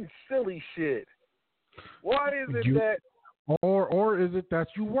doing silly shit? Why is it that... Or is it that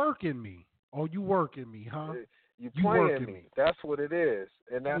you working me? Oh, you working me, huh? You playing me. That's what it is.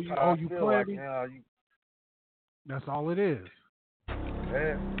 And that's how I feel like now. That's all it is.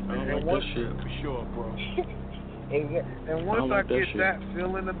 And I don't like that shit. For sure, bro. And once I get that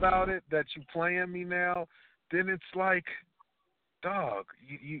feeling about it, that you playing me now, then it's like, dog,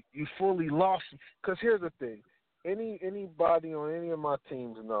 you fully lost. Because here's the thing. Anybody on any of my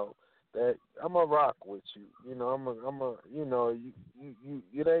teams know that I'm a rock with you. You know,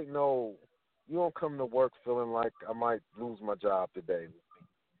 it ain't no, you don't come to work feeling like I might lose my job today.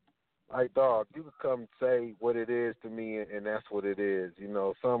 Like, dog, you can come say what it is to me, and that's what it is. You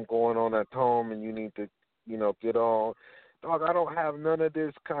know, something going on at home, and you need to, get on. Dog, I don't have none of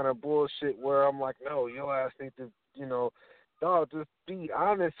this kind of bullshit where I'm like, no, your ass need to, dog, just be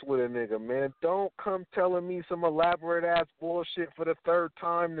honest with a nigga, man. Don't come telling me some elaborate-ass bullshit for the third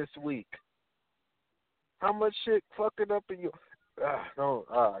time this week. How much shit fucking up in you? You're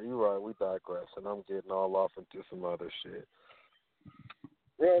right, we digress, and I'm getting all off into some other shit.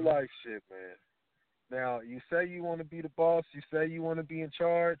 Real life shit, man. Now, you say you want to be the boss, you say you want to be in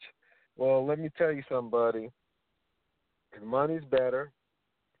charge. Well, let me tell you something, buddy. The money's better,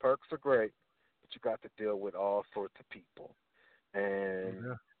 perks are great, but you got to deal with all sorts of people.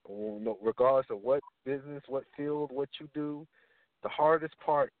 And regardless of what business, what field, what you do, the hardest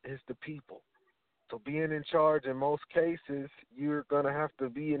part is the people. So being in charge, in most cases, you're going to have to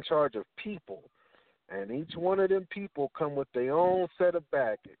be in charge of people. And each one of them people come with their own set of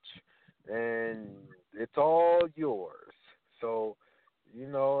baggage. And it's all yours. So,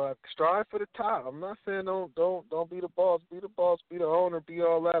 strive for the top. I'm not saying don't be the boss. Be the boss, be the owner, be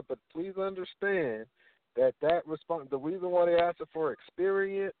all that. But please understand that the reason why they ask for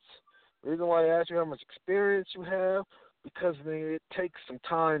experience, the reason why they ask you how much experience you have, because it takes some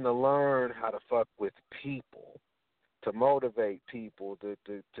time to learn how to fuck with people, to motivate people, to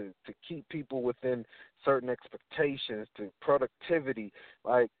keep people within certain expectations, to productivity.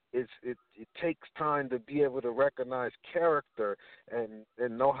 Like it takes time to be able to recognize character and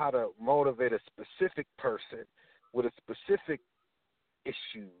know how to motivate a specific person with a specific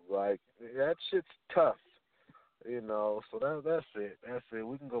issue. Like that shit's tough, So that's it. That's it.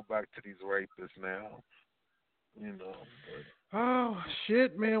 We can go back to these rapists now, Oh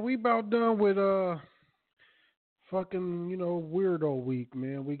shit, man. We about done with fucking, weirdo week,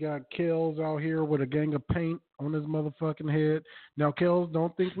 man. We got Kells out here with a gang of paint on his motherfucking head. Now, Kells,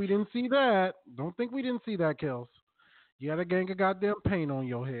 don't think we didn't see that. Don't think we didn't see that, Kells. You got a gang of goddamn paint on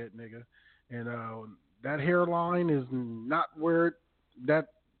your head, nigga. And that hairline is not where that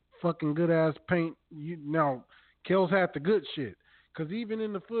fucking good ass paint. Now, Kells had the good shit. Because even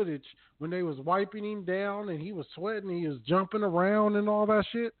in the footage, when they was wiping him down and he was sweating, he was jumping around and all that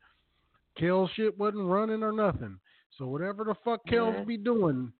shit, Kells shit wasn't running or nothing. So whatever the fuck Kells be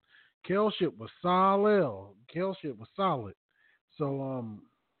doing, Kells shit was solid. Kells shit was solid. So,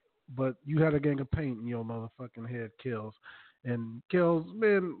 but you had a gang of paint in your motherfucking head, Kells. And Kells,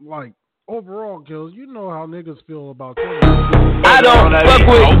 man, like, overall, Kells, you know how niggas feel about you. I don't fuck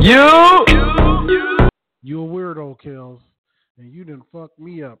with you. You a weirdo, Kells. And you done fucked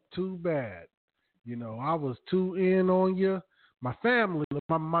me up too bad. I was too in on you. My family,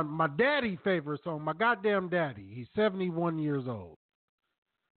 my daddy favorite song, my goddamn daddy, he's 71 years old.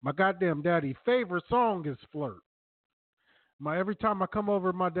 My goddamn daddy favorite song is Flirt. Every time I come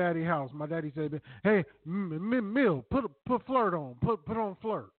over to my daddy's house, my daddy said, "Hey, Mill, put Flirt on, put on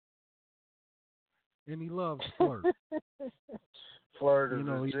Flirt." And he loves Flirt. Flirt is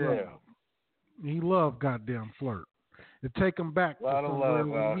a jam. He loved goddamn Flirt. It take him back to somewhere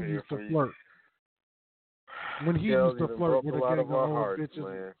when he used to flirt. When he used to flirt with a gang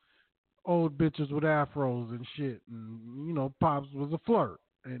of old bitches with afros and shit, and Pops was a flirt,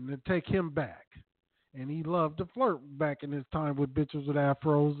 and it take him back, and he loved to flirt back in his time with bitches with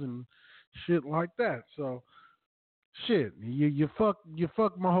afros and shit like that. So, shit, you fuck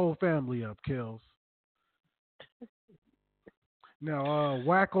my whole family up, Kells. Now,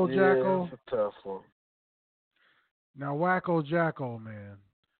 Wacko Jacko. Yeah, it's a tough one. Now, Wacko Jacko, man.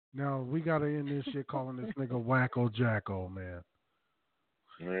 Now, we got to end this shit calling this nigga Wacko Jacko, man.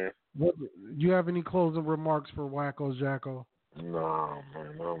 Yeah. You have any closing remarks for Wacko Jacko? Nah,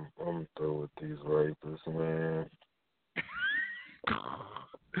 man. I'm through with these rapists, man.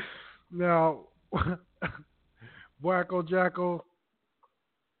 Now, Wacko Jacko.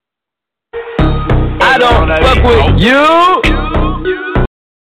 I don't fuck with you.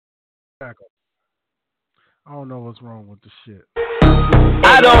 Jacko. I don't know what's wrong with the shit.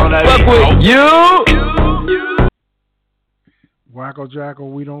 I don't fuck with you. Wacko Jacko,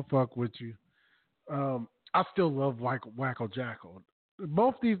 we don't fuck with you. I still love Wacko Jacko.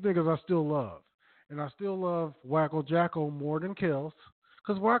 Both these niggas I still love. And I still love Wacko Jacko more than Kells.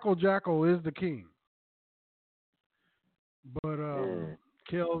 Because Wacko Jacko is the king. But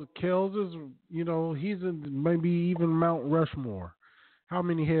Kells is, he's in maybe even Mount Rushmore. How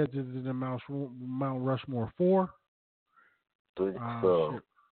many heads is it in Mount Rushmore? 4?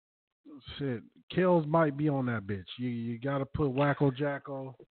 Shit. Kells might be on that bitch. You got to put Wacko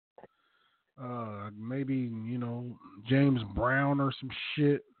Jacko. Maybe, James Brown or some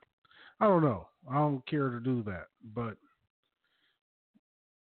shit. I don't know. I don't care to do that. But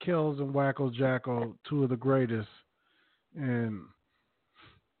Kells and Wacko Jacko, two of the greatest. And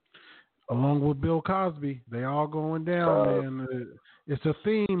along with Bill Cosby, they all going down, man. It's a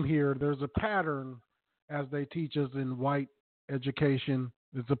theme here. There's a pattern, as they teach us in white education.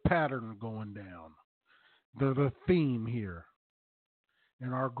 There's a pattern going down. There's a theme here.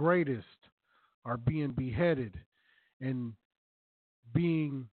 And our greatest are being beheaded and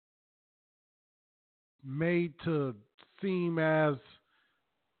being made to seem as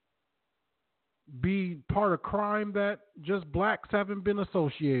be part of crime that just blacks haven't been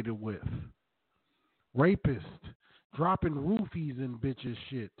associated with. Rapists, dropping roofies in bitches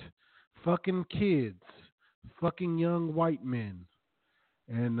shit, fucking kids, fucking young white men,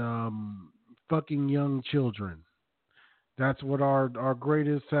 and fucking young children. That's what our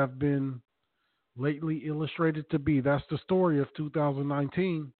greatest have been lately illustrated to be. That's the story of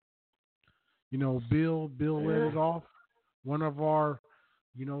 2019. Bill let it off. One of our,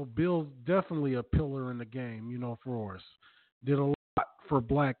 Bill's definitely a pillar in the game, for us. Did a lot for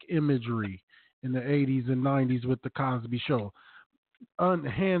black imagery in the 80s and 90s with the Cosby Show.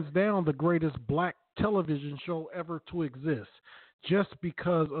 Hands down, the greatest black television show ever to exist, just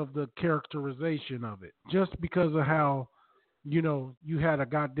because of the characterization of it, just because of how, you had a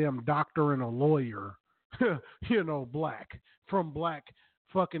goddamn doctor and a lawyer, black, from black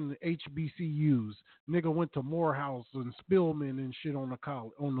fucking HBCUs. Nigga went to Morehouse and Spillman and shit on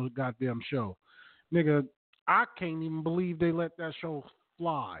the goddamn show. Nigga, I can't even believe they let that show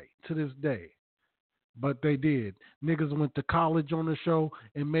fly to this day. But they did. Niggas went to college on the show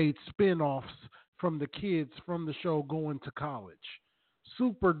and made spin-offs from the kids from the show going to college.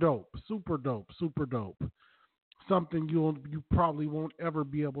 Super dope, super dope, super dope. something you probably won't ever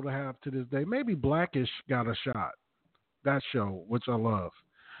be able to have to this day. Maybe Blackish got a shot. That show, which I love.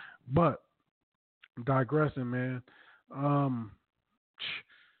 But digressing, man.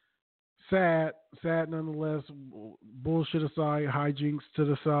 Sad nonetheless. Bullshit aside, hijinks to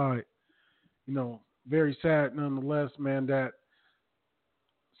the side. Very sad nonetheless, man, that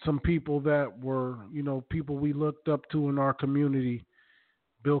some people that were, people we looked up to in our community,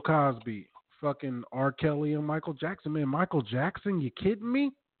 Bill Cosby, fucking R. Kelly, and Michael Jackson. Man, Michael Jackson, you kidding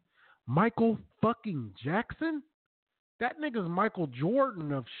me? Michael fucking Jackson? That nigga's Michael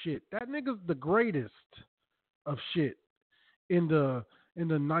Jordan of shit. That nigga's the greatest of shit in the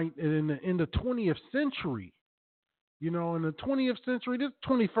 20th century. In the 20th century, this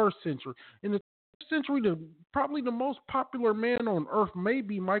 21st century. In the 20th century, probably the most popular man on earth may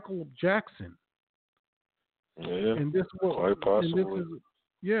be Michael Jackson. Yeah, and this quite possibly.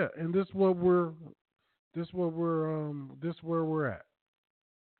 And this where we're at.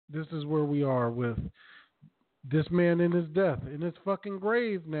 This is where we are with this man in his death, in his fucking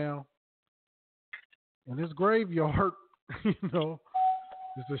grave now, in his graveyard. It's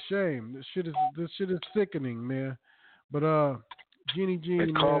a shame. This shit is sickening, man. But Jeannie Jean,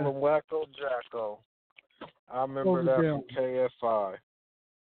 they call man, him Wacko Jacko. I remember that from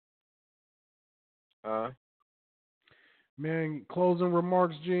KFI. Man, closing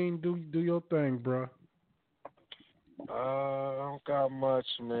remarks, Gene. Do your thing, bro. I don't got much,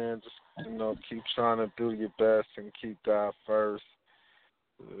 man. Just keep trying to do your best and keep God first.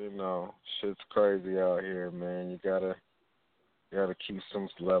 Shit's crazy out here, man. You gotta keep some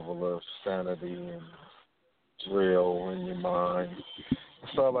level of sanity and real in your mind.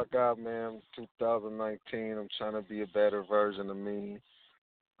 That's all I got, man. 2019. I'm trying to be a better version of me.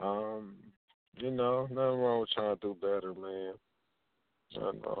 Nothing wrong with trying to do better, man.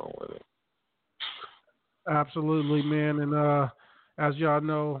 Nothing wrong with it. Absolutely, man. And as y'all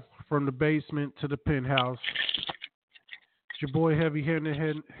know, from the basement to the penthouse, it's your boy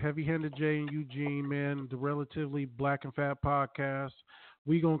Heavy-Handed Jay and Eugene, man. The Relatively Black and Fat podcast.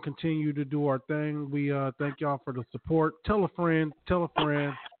 We gonna continue to do our thing. We thank y'all for the support. Tell a friend,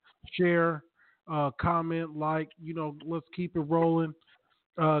 share, comment, like. Let's keep it rolling.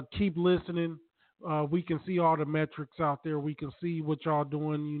 Keep listening. We can see all the metrics out there. We can see what y'all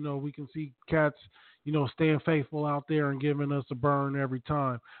doing. We can see cats, staying faithful out there and giving us a burn every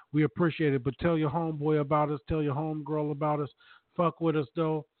time. We appreciate it. But tell your homeboy about us. Tell your homegirl about us. Fuck with us,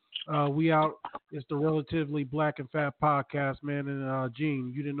 though. We out. It's the Relatively Black and Fat podcast, man. And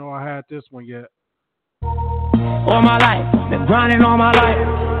Gene, you didn't know I had this one yet. All my life, been grinding all my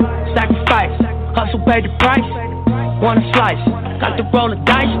life. Sacrifice, hustle paid the price. Want a slice, got to roll the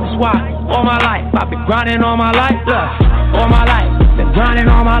dice. That's why all my life I've been grinding all my life. Look, all my life, been grinding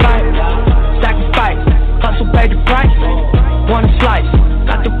all my life. Sacrifice, hustle paid the price. Want a slice,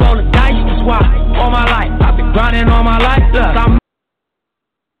 got to roll the dice. That's why all my life I've been grinding all my life. Look, I'm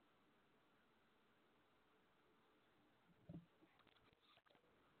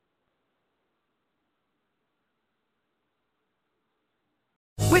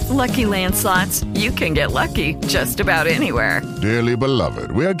With Lucky Land Slots, you can get lucky just about anywhere. Dearly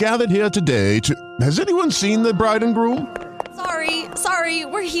beloved, we are gathered here today to... Has anyone seen the bride and groom? Sorry,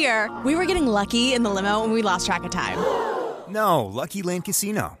 we're here. We were getting lucky in the limo and we lost track of time. No, Lucky Land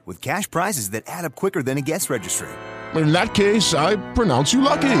Casino, with cash prizes that add up quicker than a guest registry. In that case, I pronounce you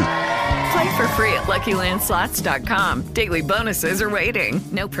lucky. Play for free at LuckyLandSlots.com. Daily bonuses are waiting.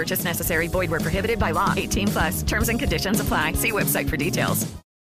 No purchase necessary. Void where prohibited by law. 18+. Terms and conditions apply. See website for details.